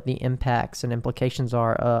understanding what the impacts and implications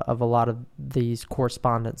are of a lot of these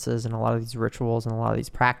correspondences and a lot of these rituals and a lot of these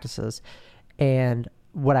practices. And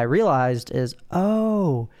what I realized is,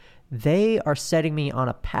 oh, they are setting me on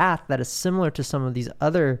a path that is similar to some of these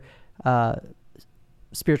other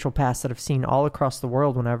spiritual paths that I've seen all across the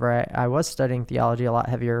world whenever I was studying theology a lot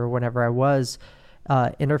heavier, whenever I was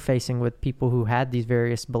interfacing with people who had these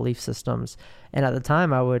various belief systems. And at the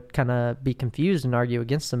time, I would kind of be confused and argue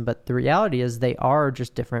against them. But the reality is they are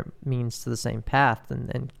just different means to the same path.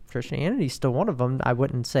 And Christianity is still one of them. I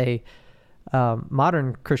wouldn't say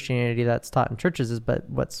modern Christianity that's taught in churches is, but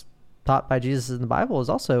what's taught by Jesus in the Bible is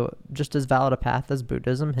also just as valid a path as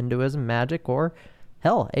Buddhism, Hinduism, magic, or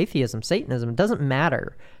hell, atheism, Satanism. It doesn't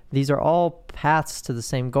matter. These are all paths to the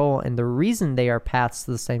same goal. And the reason they are paths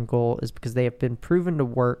to the same goal is because they have been proven to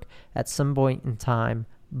work at some point in time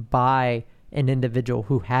by an individual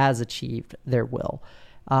who has achieved their will.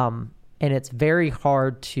 And it's very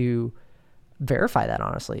hard to verify that,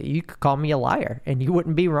 honestly. You could call me a liar and you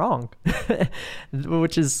wouldn't be wrong,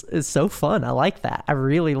 which is so fun. I like that. I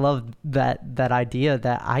really love that idea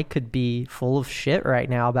that I could be full of shit right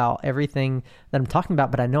now about everything that I'm talking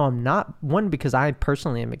about, but I know I'm not. One, because I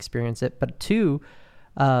personally am experiencing it, but two,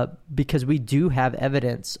 because we do have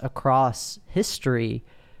evidence across history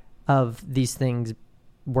of these things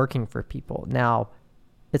working for people. Now,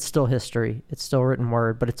 it's still history, it's still written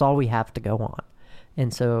word, but it's all we have to go on.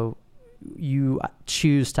 And so you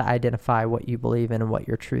choose to identify what you believe in and what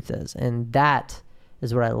your truth is. And that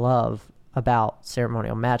is what I love about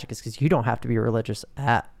ceremonial magic, is because you don't have to be religious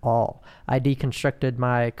at all. I deconstructed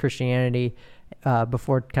my Christianity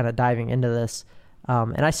before kind of diving into this.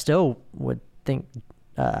 And I still would think,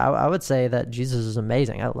 I would say that Jesus is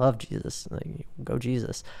amazing. I love Jesus. Like, go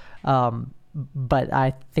Jesus. But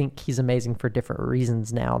I think he's amazing for different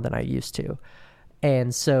reasons now than I used to.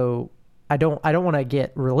 And so I don't want to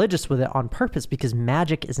get religious with it on purpose, because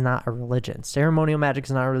magic is not a religion. Ceremonial magic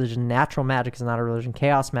is not a religion. Natural magic is not a religion.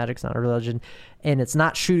 Chaos magic is not a religion. And it's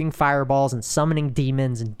not shooting fireballs and summoning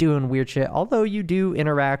demons and doing weird shit, although you do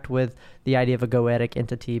interact with the idea of a goetic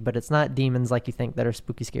entity, but it's not demons like you think that are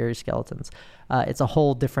spooky, scary skeletons. It's a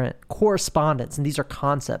whole different correspondence, and these are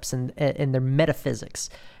concepts, and they're metaphysics.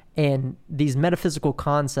 And these metaphysical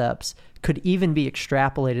concepts could even be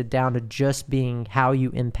extrapolated down to just being how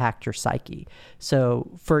you impact your psyche.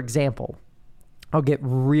 So, for example, I'll get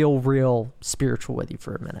real spiritual with you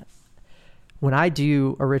for a minute. When I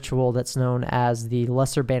do a ritual that's known as the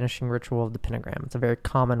lesser banishing ritual of the pentagram, it's a very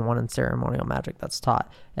common one in ceremonial magic that's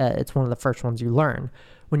taught. It's one of the first ones you learn.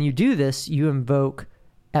 When you do this, you invoke,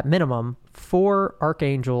 at minimum, 4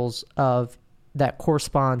 archangels that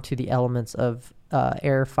correspond to the elements of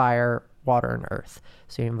air, fire, water, and earth.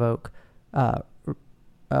 So you invoke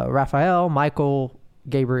Raphael, Michael,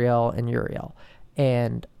 Gabriel, and Uriel.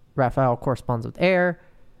 And Raphael corresponds with air,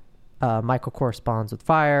 Michael corresponds with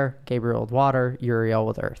fire, Gabriel with water, Uriel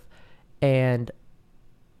with earth. And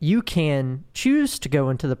you can choose to go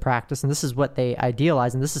into the practice, and this is what they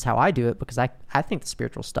idealize, and this is how I do it, because I think the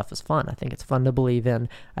spiritual stuff is fun. I think it's fun to believe in.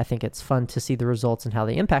 I think it's fun to see the results and how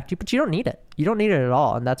they impact you, but you don't need it. You don't need it at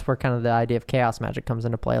all, and that's where kind of the idea of chaos magic comes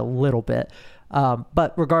into play a little bit.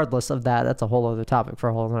 But regardless of that, that's a whole other topic for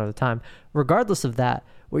a whole other time. Regardless of that,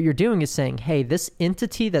 what you're doing is saying, hey, this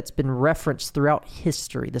entity that's been referenced throughout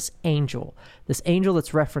history, this angel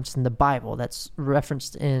that's referenced in the Bible, that's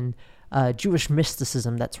referenced in Jewish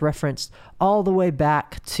mysticism, that's referenced all the way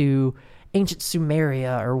back to ancient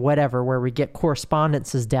Sumeria or whatever, where we get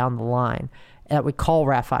correspondences down the line that we call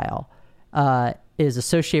Raphael, is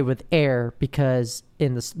associated with air, because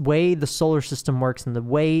in the way the solar system works and the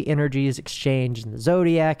way energy is exchanged and the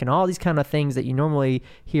zodiac and all these kind of things that you normally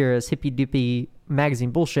hear as hippy-dippy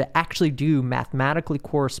magazine bullshit actually do mathematically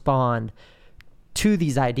correspond to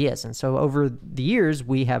these ideas. And so over the years,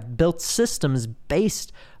 we have built systems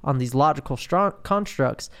based on these logical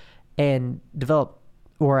constructs and developed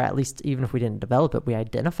or at least even if we didn't develop it, we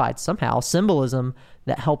identified somehow symbolism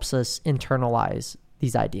that helps us internalize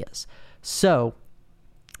these ideas. So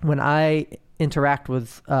when I interact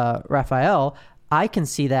with Raphael, I can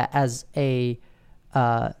see that as a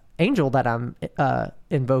angel that I'm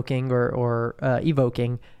invoking or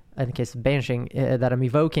evoking, in the case of banishing, that I'm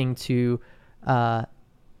evoking to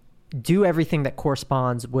do everything that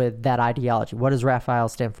corresponds with that ideology. What does Raphael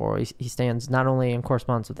stand for? He stands not only in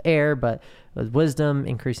correspondence with air, but with wisdom,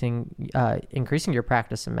 increasing your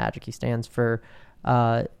practice in magic. He stands for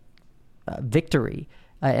victory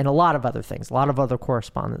and a lot of other things, a lot of other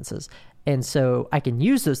correspondences. And so I can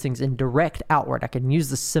use those things in direct outward. I can use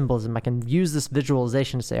the symbolism. I can use this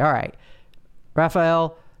visualization to say, all right,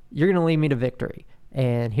 Raphael, you're going to lead me to victory.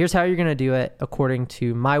 And here's how you're going to do it according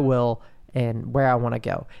to my will and where I want to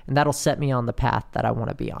go. And that'll set me on the path that I want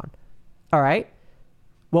to be on. All right.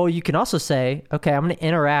 Well, you can also say, okay, I'm going to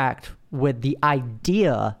interact with the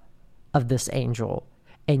idea of this angel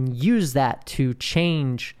and use that to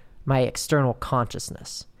change my external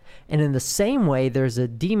consciousness. And in the same way, there's a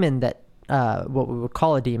demon that, what we would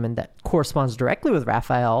call a demon that corresponds directly with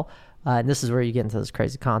Raphael. And this is where you get into this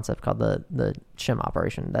crazy concept called the shim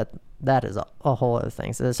operation. That is a whole other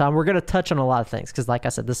thing. So we're going to touch on a lot of things because, like I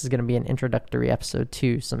said, this is going to be an introductory episode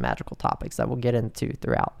to some magical topics that we'll get into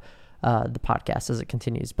throughout the podcast as it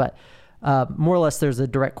continues. But more or less, there's a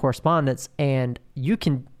direct correspondence, and you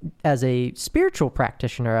can, as a spiritual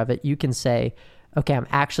practitioner of it, you can say, okay, I'm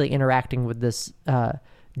actually interacting with this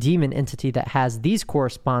demon entity that has these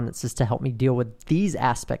correspondences to help me deal with these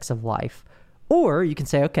aspects of life. Or you can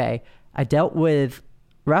say, okay, I dealt with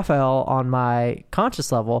Raphael on my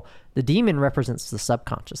conscious level. The demon represents the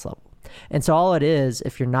subconscious level. And so all it is,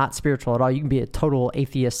 if you're not spiritual at all, you can be a total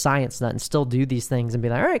atheist science nut and still do these things and be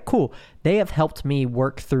like, all right, cool. They have helped me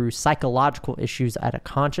work through psychological issues at a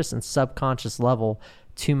conscious and subconscious level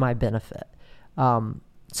to my benefit.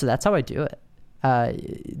 So that's how I do it.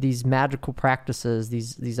 These magical practices,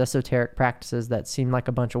 these esoteric practices that seem like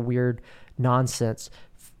a bunch of weird nonsense.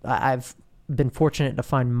 I've been fortunate to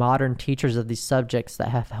find modern teachers of these subjects that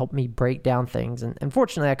have helped me break down things. And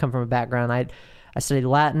fortunately, I come from a background. I studied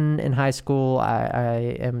Latin in high school.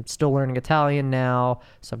 I am still learning Italian now,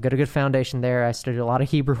 so I've got a good foundation there. I studied a lot of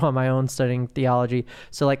Hebrew on my own, studying theology.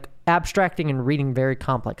 So like abstracting and reading very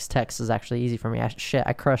complex texts is actually easy for me.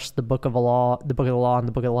 I crushed the Book of the Law, and the Book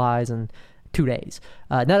of the Lies in 2 days.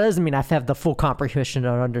 Now, that doesn't mean I have the full comprehension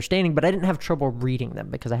or understanding, but I didn't have trouble reading them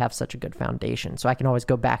because I have such a good foundation. So I can always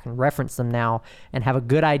go back and reference them now and have a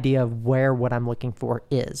good idea of where what I'm looking for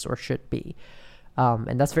is or should be.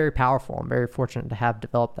 And that's very powerful. I'm very fortunate to have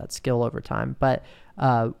developed that skill over time. But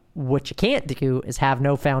what you can't do is have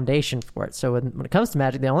no foundation for it. So when it comes to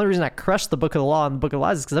magic, the only reason I crushed the Book of the Law and the Book of the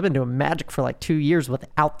Lies is because I've been doing magic for like 2 years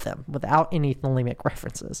without them, without any Thelemic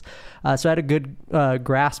references. So I had a good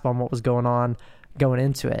grasp on what was going on going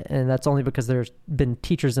into it. And that's only because there's been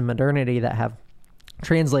teachers in modernity that have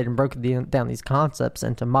translated and broken down these concepts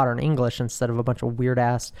into modern English instead of a bunch of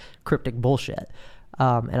weird-ass cryptic bullshit.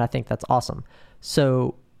 And I think that's awesome.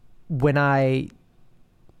 So when I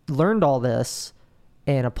learned all this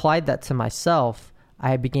and applied that to myself,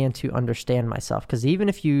 I began to understand myself. Because even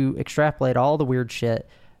if you extrapolate all the weird shit,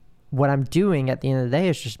 what I'm doing at the end of the day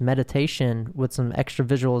is just meditation with some extra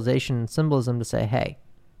visualization and symbolism to say, hey,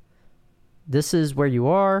 this is where you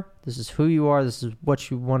are. This is who you are. This is what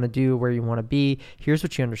you want to do, where you want to be. Here's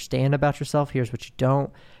what you understand about yourself. Here's what you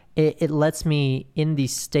don't. It lets me in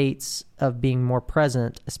these states of being more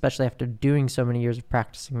present, especially after doing so many years of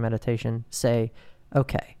practicing meditation, say,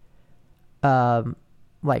 okay,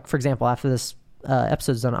 like for example, after this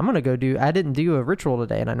episode's done, I'm going to I didn't do a ritual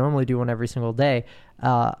today, and I normally do one every single day.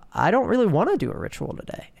 I don't really want to do a ritual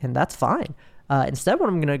today, and that's fine. Instead, what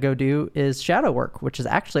I'm going to go do is shadow work, which is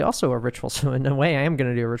actually also a ritual. So in a way, I am going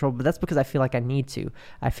to do a ritual, but that's because I feel like I need to.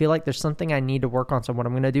 I feel like there's something I need to work on. So what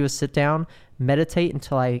I'm going to do is sit down, meditate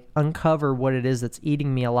until I uncover what it is that's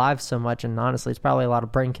eating me alive so much. And honestly, it's probably a lot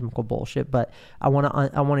of brain chemical bullshit, but I want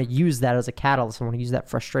to use that as a catalyst. I want to use that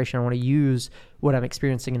frustration. I want to use what I'm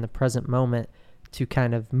experiencing in the present moment to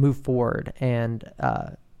kind of move forward and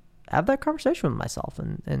have that conversation with myself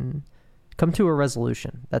and come to a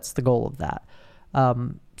resolution. That's the goal of that.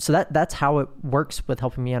 So that's how it works with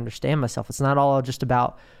helping me understand myself. It's not all just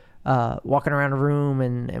about walking around a room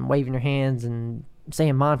and waving your hands and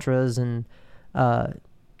saying mantras and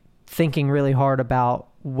thinking really hard about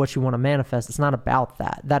what you want to manifest. It's not about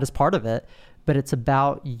that. That is part of it, but it's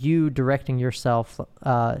about you directing yourself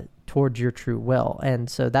towards your true will. And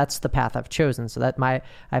so that's the path I've chosen. So that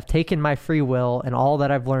I've taken my free will and all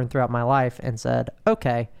that I've learned throughout my life and said,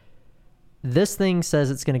 okay, this thing says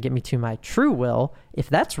it's going to get me to my true will. If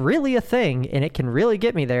that's really a thing and it can really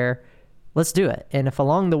get me there, let's do it. And if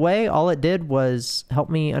along the way, all it did was help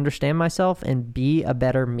me understand myself and be a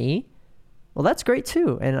better me, well, that's great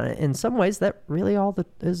too. And in some ways, that really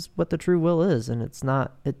is what the true will is. And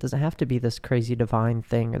it doesn't have to be this crazy divine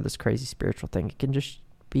thing or this crazy spiritual thing. It can just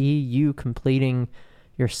be you completing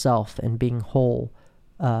yourself and being whole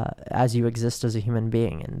as you exist as a human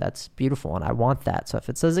being. And that's beautiful. And I want that. So if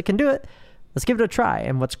it says it can do it, let's give it a try.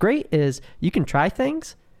 And what's great is you can try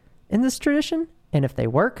things in this tradition. And if they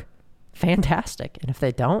work, fantastic. And if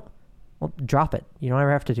they don't, well, drop it. You don't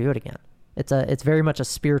ever have to do it again. It's very much a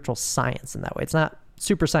spiritual science in that way. It's not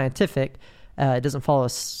super scientific. It doesn't follow a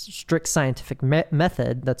strict scientific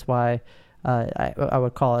method. That's why I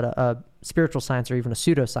would call it a spiritual science or even a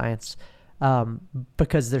pseudoscience,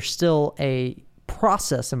 because there's still a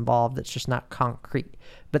process involved that's just not concrete.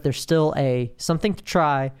 But there's still something to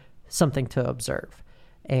try, something to observe,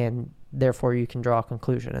 and therefore you can draw a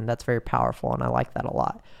conclusion, and that's very powerful, and I like that a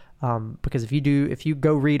lot. Because if you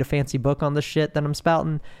go read a fancy book on the shit that I'm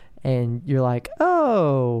spouting, and you're like,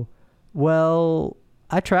 oh, well,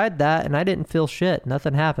 I tried that and I didn't feel shit.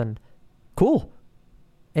 Nothing happened. Cool.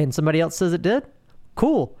 And somebody else says it did?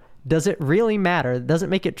 Cool. Does it really matter? It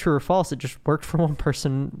doesn't make it true or false. It just worked for one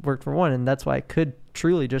person, worked for one. And that's why it could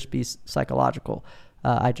truly just be psychological.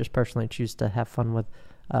 I just personally choose to have fun with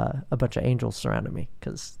a bunch of angels surrounding me,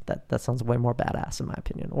 because that sounds way more badass in my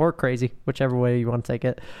opinion, or crazy, whichever way you want to take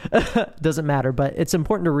it. Doesn't matter, but it's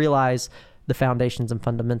important to realize the foundations and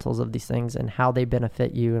fundamentals of these things and how they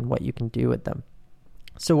benefit you and what you can do with them.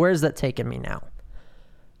 So where's that taken me now?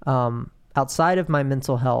 Outside of my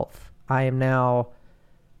mental health, I am now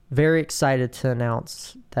very excited to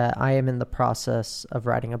announce that I am in the process of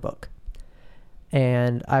writing a book.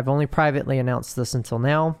 And I've only privately announced this until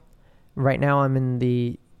now. Right now I'm in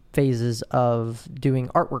the phases of doing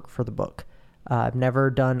artwork for the book. I've never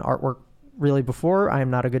done artwork really before. I am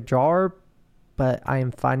not a good drawer, but I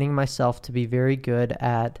am finding myself to be very good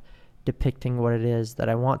at depicting what it is that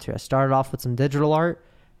I want to. I started off with some digital art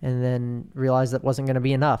and then realized that wasn't going to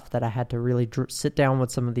be enough, that I had to really sit down with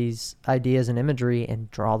some of these ideas and imagery and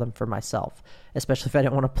draw them for myself, especially if I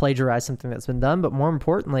didn't want to plagiarize something that's been done. But more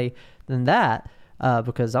importantly than that,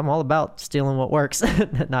 because I'm all about stealing what works,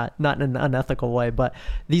 not in an unethical way, but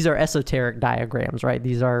these are esoteric diagrams, right?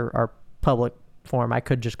 These are public form. I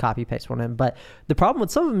could just copy paste one in, but the problem with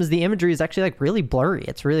some of them is the imagery is actually like really blurry.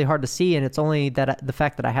 It's really hard to see, and it's only that the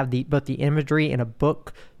fact that I have both the imagery and a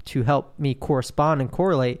book to help me correspond and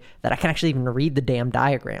correlate that I can actually even read the damn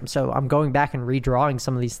diagram. So I'm going back and redrawing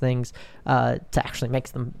some of these things to actually make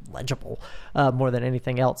them legible more than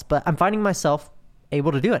anything else. But I'm finding myself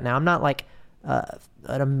able to do it now. I'm not like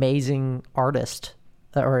an amazing artist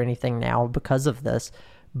or anything now because of this,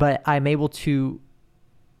 but I'm able to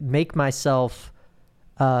make myself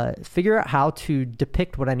figure out how to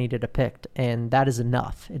depict what I need to depict, and that is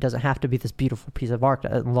enough. It doesn't have to be this beautiful piece of art,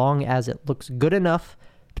 as long as it looks good enough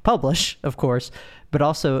to publish, of course, but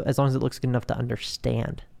also as long as it looks good enough to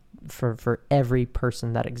understand for every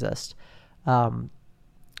person that exists. So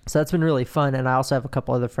that's been really fun, and I also have a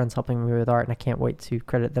couple other friends helping me with art, and I can't wait to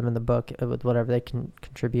credit them in the book with whatever they can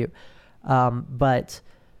contribute. But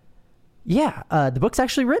yeah, the book's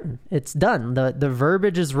actually written. It's done. The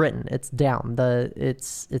verbiage is written. It's down.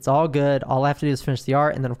 It's all good. All I have to do is finish the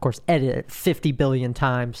art and then, of course, edit it 50 billion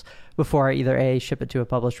times before I either A, ship it to a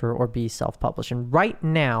publisher, or B, self-publish. And right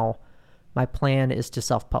now, my plan is to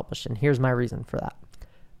self-publish. And here's my reason for that.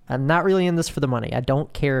 I'm not really in this for the money. I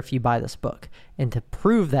don't care if you buy this book. And to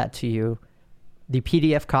prove that to you, the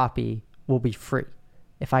PDF copy will be free.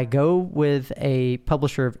 If I go with a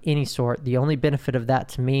publisher of any sort, the only benefit of that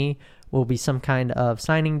to me will be some kind of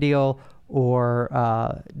signing deal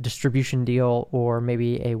or distribution deal, or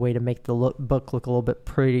maybe a way to make the book look a little bit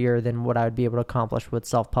prettier than what I would be able to accomplish with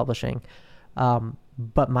self-publishing.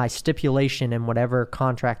 But my stipulation in whatever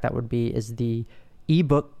contract that would be is the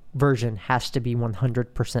ebook version has to be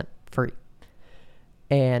 100% free.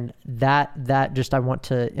 And that just, I want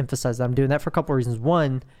to emphasize that I'm doing that for a couple of reasons.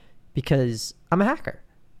 One, because I'm a hacker,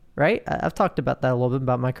 right? I've talked about that a little bit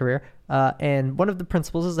about my career. And one of the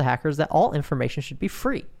principles as a hacker is that all information should be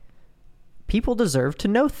free. People deserve to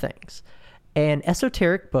know things. And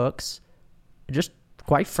esoteric books, just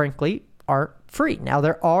quite frankly, aren't free. Now,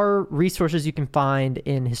 there are resources you can find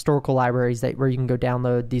in historical libraries where you can go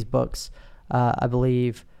download these books. I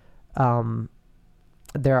believe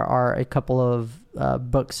there are a couple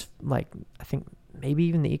of books, like I think maybe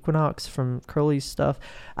even the Equinox from Curly's stuff.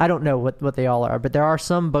 I don't know what they all are, but there are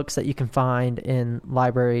some books that you can find in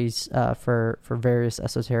libraries for various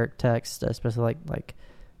esoteric texts, especially like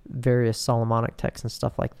various Solomonic texts and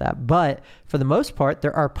stuff like that. But for the most part,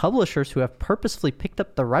 there are publishers who have purposefully picked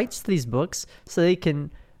up the rights to these books so they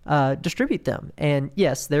can distribute them. And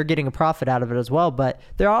yes, they're getting a profit out of it as well, but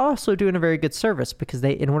they're also doing a very good service because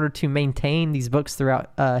they, in order to maintain these books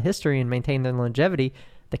throughout history and maintain their longevity,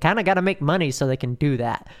 they kind of got to make money so they can do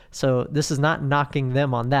that. So this is not knocking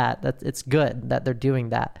them on that. It's good that they're doing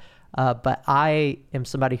that. But I am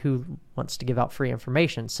somebody who wants to give out free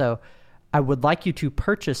information. So I would like you to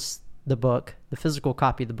purchase the book, the physical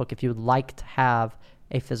copy of the book, if you would like to have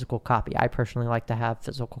a physical copy. I personally like to have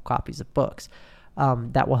physical copies of books.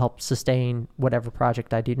 That will help sustain whatever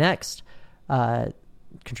project I do next,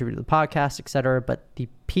 contribute to the podcast, etc. But the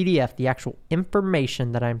PDF, the actual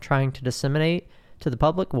information that I'm trying to disseminate to the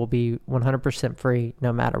public, will be 100% free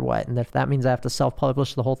no matter what. And if that means I have to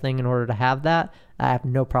self-publish the whole thing in order to have that, I have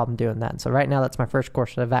no problem doing that. And so right now, that's my first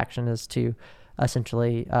course of action, is to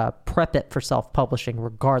essentially prep it for self-publishing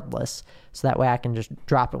regardless, so that way I can just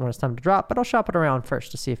drop it when it's time to drop. But I'll shop it around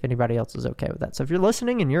first to see if anybody else is okay with that. So if you're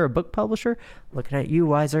listening and you're a book publisher, looking at you,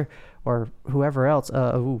 Wiser, or whoever else,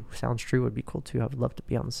 Sounds True would be cool too. I would love to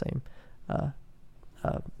be on the same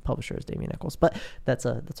publisher as Damien Eccles, but that's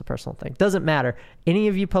a personal thing. Doesn't matter. Any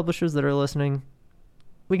of you publishers that are listening,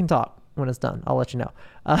 we can talk when it's done. I'll let you know,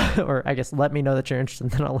 or I guess let me know that you're interested,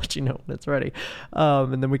 and then I'll let you know when it's ready,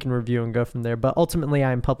 and then we can review and go from there. But ultimately,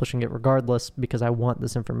 I'm publishing it regardless because I want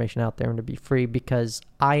this information out there and to be free, because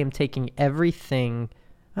I am taking everything.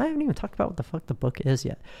 I haven't even talked about what the fuck the book is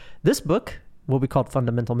yet. This book will be called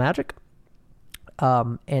Fundamental Magick,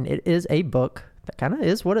 and it is a book that kind of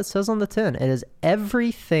is what it says on the tin. It is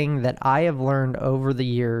everything that I have learned over the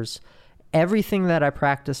years, everything that I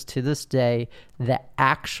practice to this day that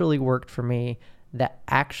actually worked for me, that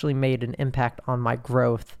actually made an impact on my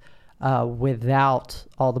growth, without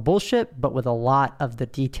all the bullshit, but with a lot of the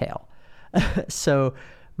detail. So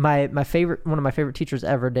one of my favorite teachers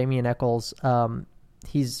ever, Damien Eccles,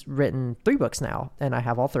 he's written 3 books now, and I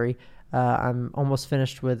have all 3. I'm almost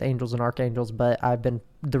finished with Angels and Archangels, but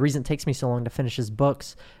the reason it takes me so long to finish his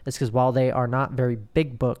books is because while they are not very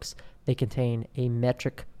big books, they contain a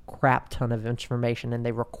metric crap ton of information, and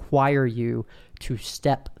they require you to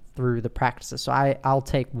step through the practices. So I'll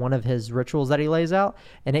take one of his rituals that he lays out,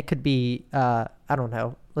 and it could be, I don't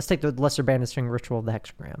know, let's take the lesser banded string ritual of the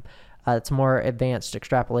hexagram. It's more advanced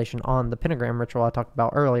extrapolation on the pentagram ritual I talked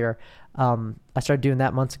about earlier. I started doing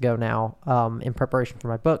that months ago now, in preparation for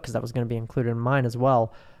my book, because that was going to be included in mine as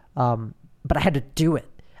well. But I had to do it.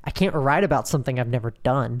 I can't write about something I've never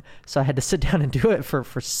done. So I had to sit down and do it for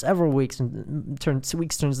several weeks, and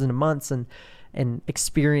weeks turns into months, and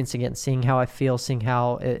experiencing it and seeing how I feel, seeing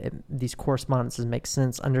how these correspondences make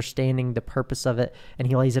sense, understanding the purpose of it. And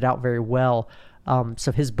he lays it out very well.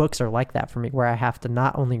 So his books are like that for me, where I have to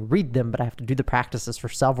not only read them, but I have to do the practices for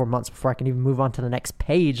several months before I can even move on to the next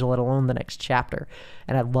page, let alone the next chapter.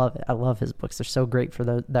 And I love it. I love his books. They're so great for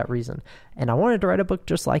that reason. And I wanted to write a book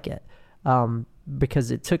just like it, because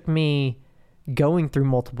it took me going through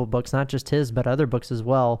multiple books, not just his, but other books as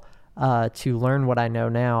well, to learn what I know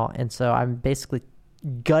now. And so I'm basically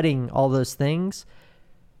gutting all those things,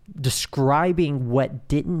 describing what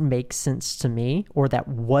didn't make sense to me, or that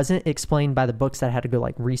wasn't explained by the books that I had to go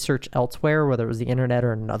research elsewhere, whether it was the internet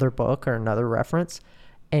or another book or another reference,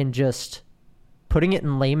 and just putting it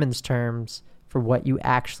in layman's terms for what you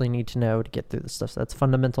actually need to know to get through this stuff. So that's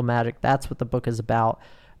Fundamental Magick. That's what the book is about.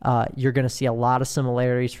 You're going to see a lot of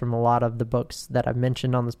similarities from a lot of the books that I've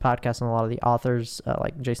mentioned on this podcast, and a lot of the authors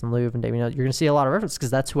like Jason Louv and Damien. You're going to see a lot of references because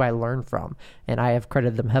that's who I learned from, and I have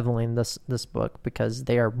credited them heavily in this book because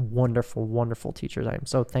they are wonderful, wonderful teachers. I am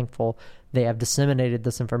so thankful they have disseminated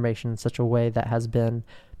this information in such a way that has been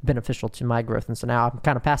beneficial to my growth. And so now I'm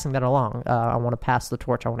kind of passing that along. I want to pass the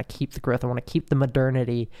torch. I want to keep the growth. I want to keep the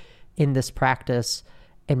modernity in this practice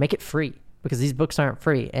and make it free. Because these books aren't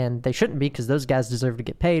free, and they shouldn't be, because those guys deserve to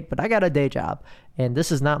get paid. But I got a day job, and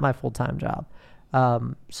this is not my full-time job.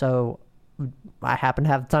 So I happen to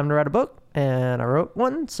have the time to write a book, and I wrote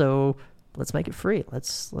one. So let's make it free.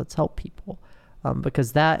 Let's help people,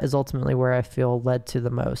 because that is ultimately where I feel led to the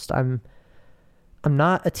most. I'm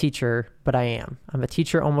not a teacher, but I am. I'm a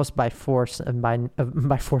teacher almost by force, and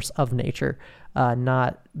by force of nature,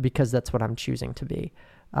 not because that's what I'm choosing to be.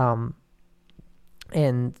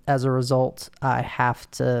 And as a result, I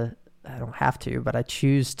don't have to, but I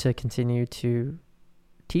choose to continue to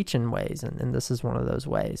teach in ways. And this is one of those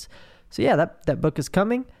ways. So yeah, that book is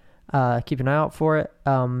coming. Keep an eye out for it.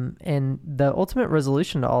 And the ultimate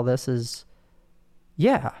resolution to all this is,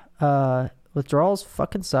 withdrawals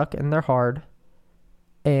fucking suck and they're hard.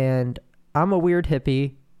 And I'm a weird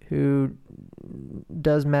hippie who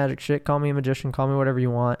does magic shit. Call me a magician, call me whatever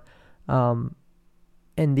you want.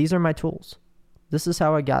 And these are my tools. This is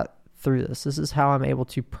how I got through this. This is how I'm able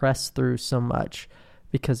to press through so much,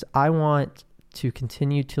 because I want to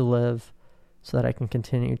continue to live so that I can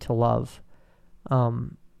continue to love.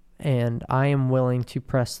 And I am willing to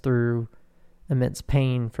press through immense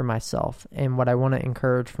pain for myself. And what I want to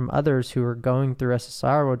encourage from others who are going through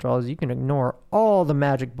SSRI withdrawals, you can ignore all the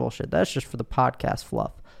magic bullshit. That's just for the podcast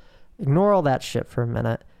fluff. Ignore all that shit for a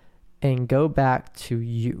minute and go back to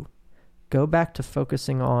you. Go back to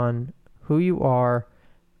focusing on who you are,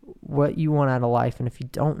 what you want out of life. And if you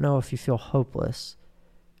don't know, if you feel hopeless,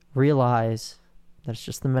 realize that it's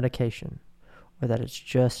just the medication, or that it's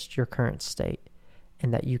just your current state,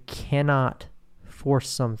 and that you cannot force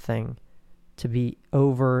something to be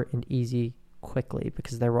over and easy quickly,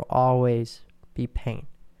 because there will always be pain.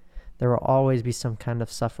 There will always be some kind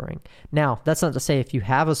of suffering. Now, that's not to say if you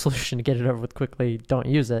have a solution to get it over with quickly, don't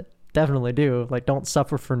use it. Definitely do. Like, don't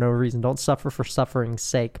suffer for no reason. Don't suffer for suffering's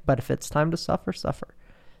sake. But if it's time to suffer, suffer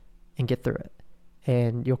and get through it.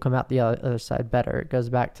 And you'll come out the other side better. It goes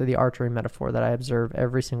back to the archery metaphor that I observe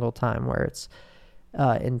every single time, where it's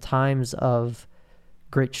in times of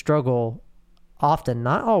great struggle, often,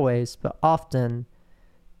 not always, but often,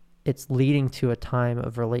 it's leading to a time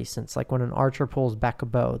of release. And it's like when an archer pulls back a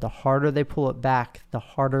bow, the harder they pull it back, the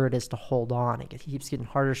harder it is to hold on. It keeps getting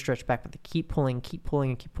harder to stretch back, but they keep pulling, and keep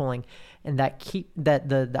pulling. And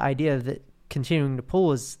the idea of it continuing to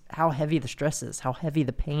pull is how heavy the stress is, how heavy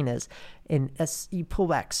the pain is. And as you pull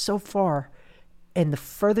back so far, and the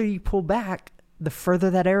further you pull back, the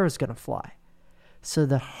further that arrow is going to fly. So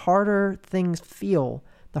the harder things feel,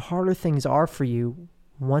 the harder things are for you.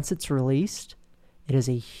 Once it's released, it is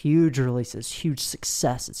a huge release. It's huge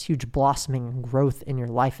success. It's huge blossoming and growth in your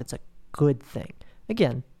life. It's a good thing.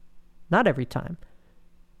 Again, not every time,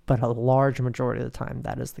 but a large majority of the time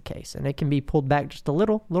that is the case. And it can be pulled back just a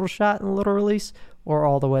little shot and a little release, or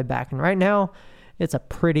all the way back. And right now, it's a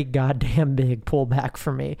pretty goddamn big pullback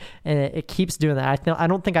for me. And it keeps doing that. I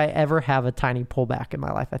don't think I ever have a tiny pullback in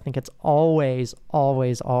my life. I think it's always,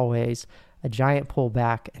 always, always a giant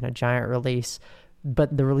pullback and a giant release.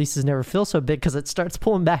 But the releases never feel so big because it starts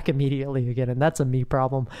pulling back immediately again. And that's a me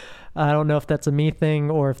problem. I don't know if that's a me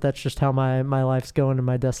thing or if that's just how my life's going and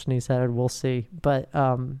my destiny's headed. We'll see. But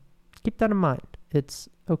keep that in mind. It's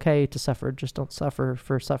okay to suffer. Just don't suffer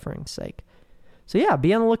for suffering's sake. So yeah,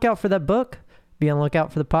 be on the lookout for that book. Be on the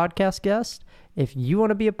lookout for the podcast guest. If you want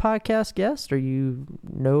to be a podcast guest, or you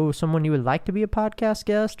know someone you would like to be a podcast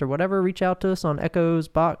guest or whatever, reach out to us on Echo's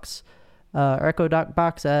Box, or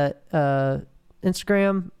echo.box at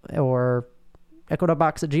Instagram, or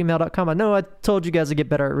echo.box@gmail.com. I know I told you guys to get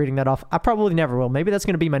better at reading that off. I probably never will. Maybe that's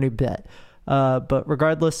going to be my new bit. But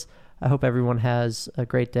regardless, I hope everyone has a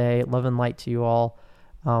great day. Love and light to you all.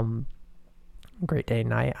 Great day,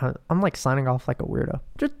 night. I'm like signing off like a weirdo.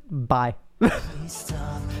 Just bye. Please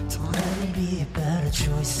stop, don't let me be a better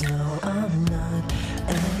choice. No, I'm not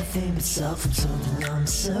anything but self-absorbed, and I'm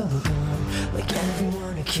so gone. Like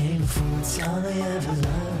everyone who came before, it's all I ever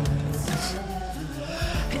learned.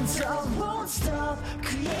 And I won't stop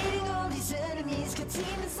creating all these enemies, got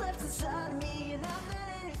demons left inside of me, and I'm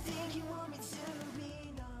not anything you want me to be.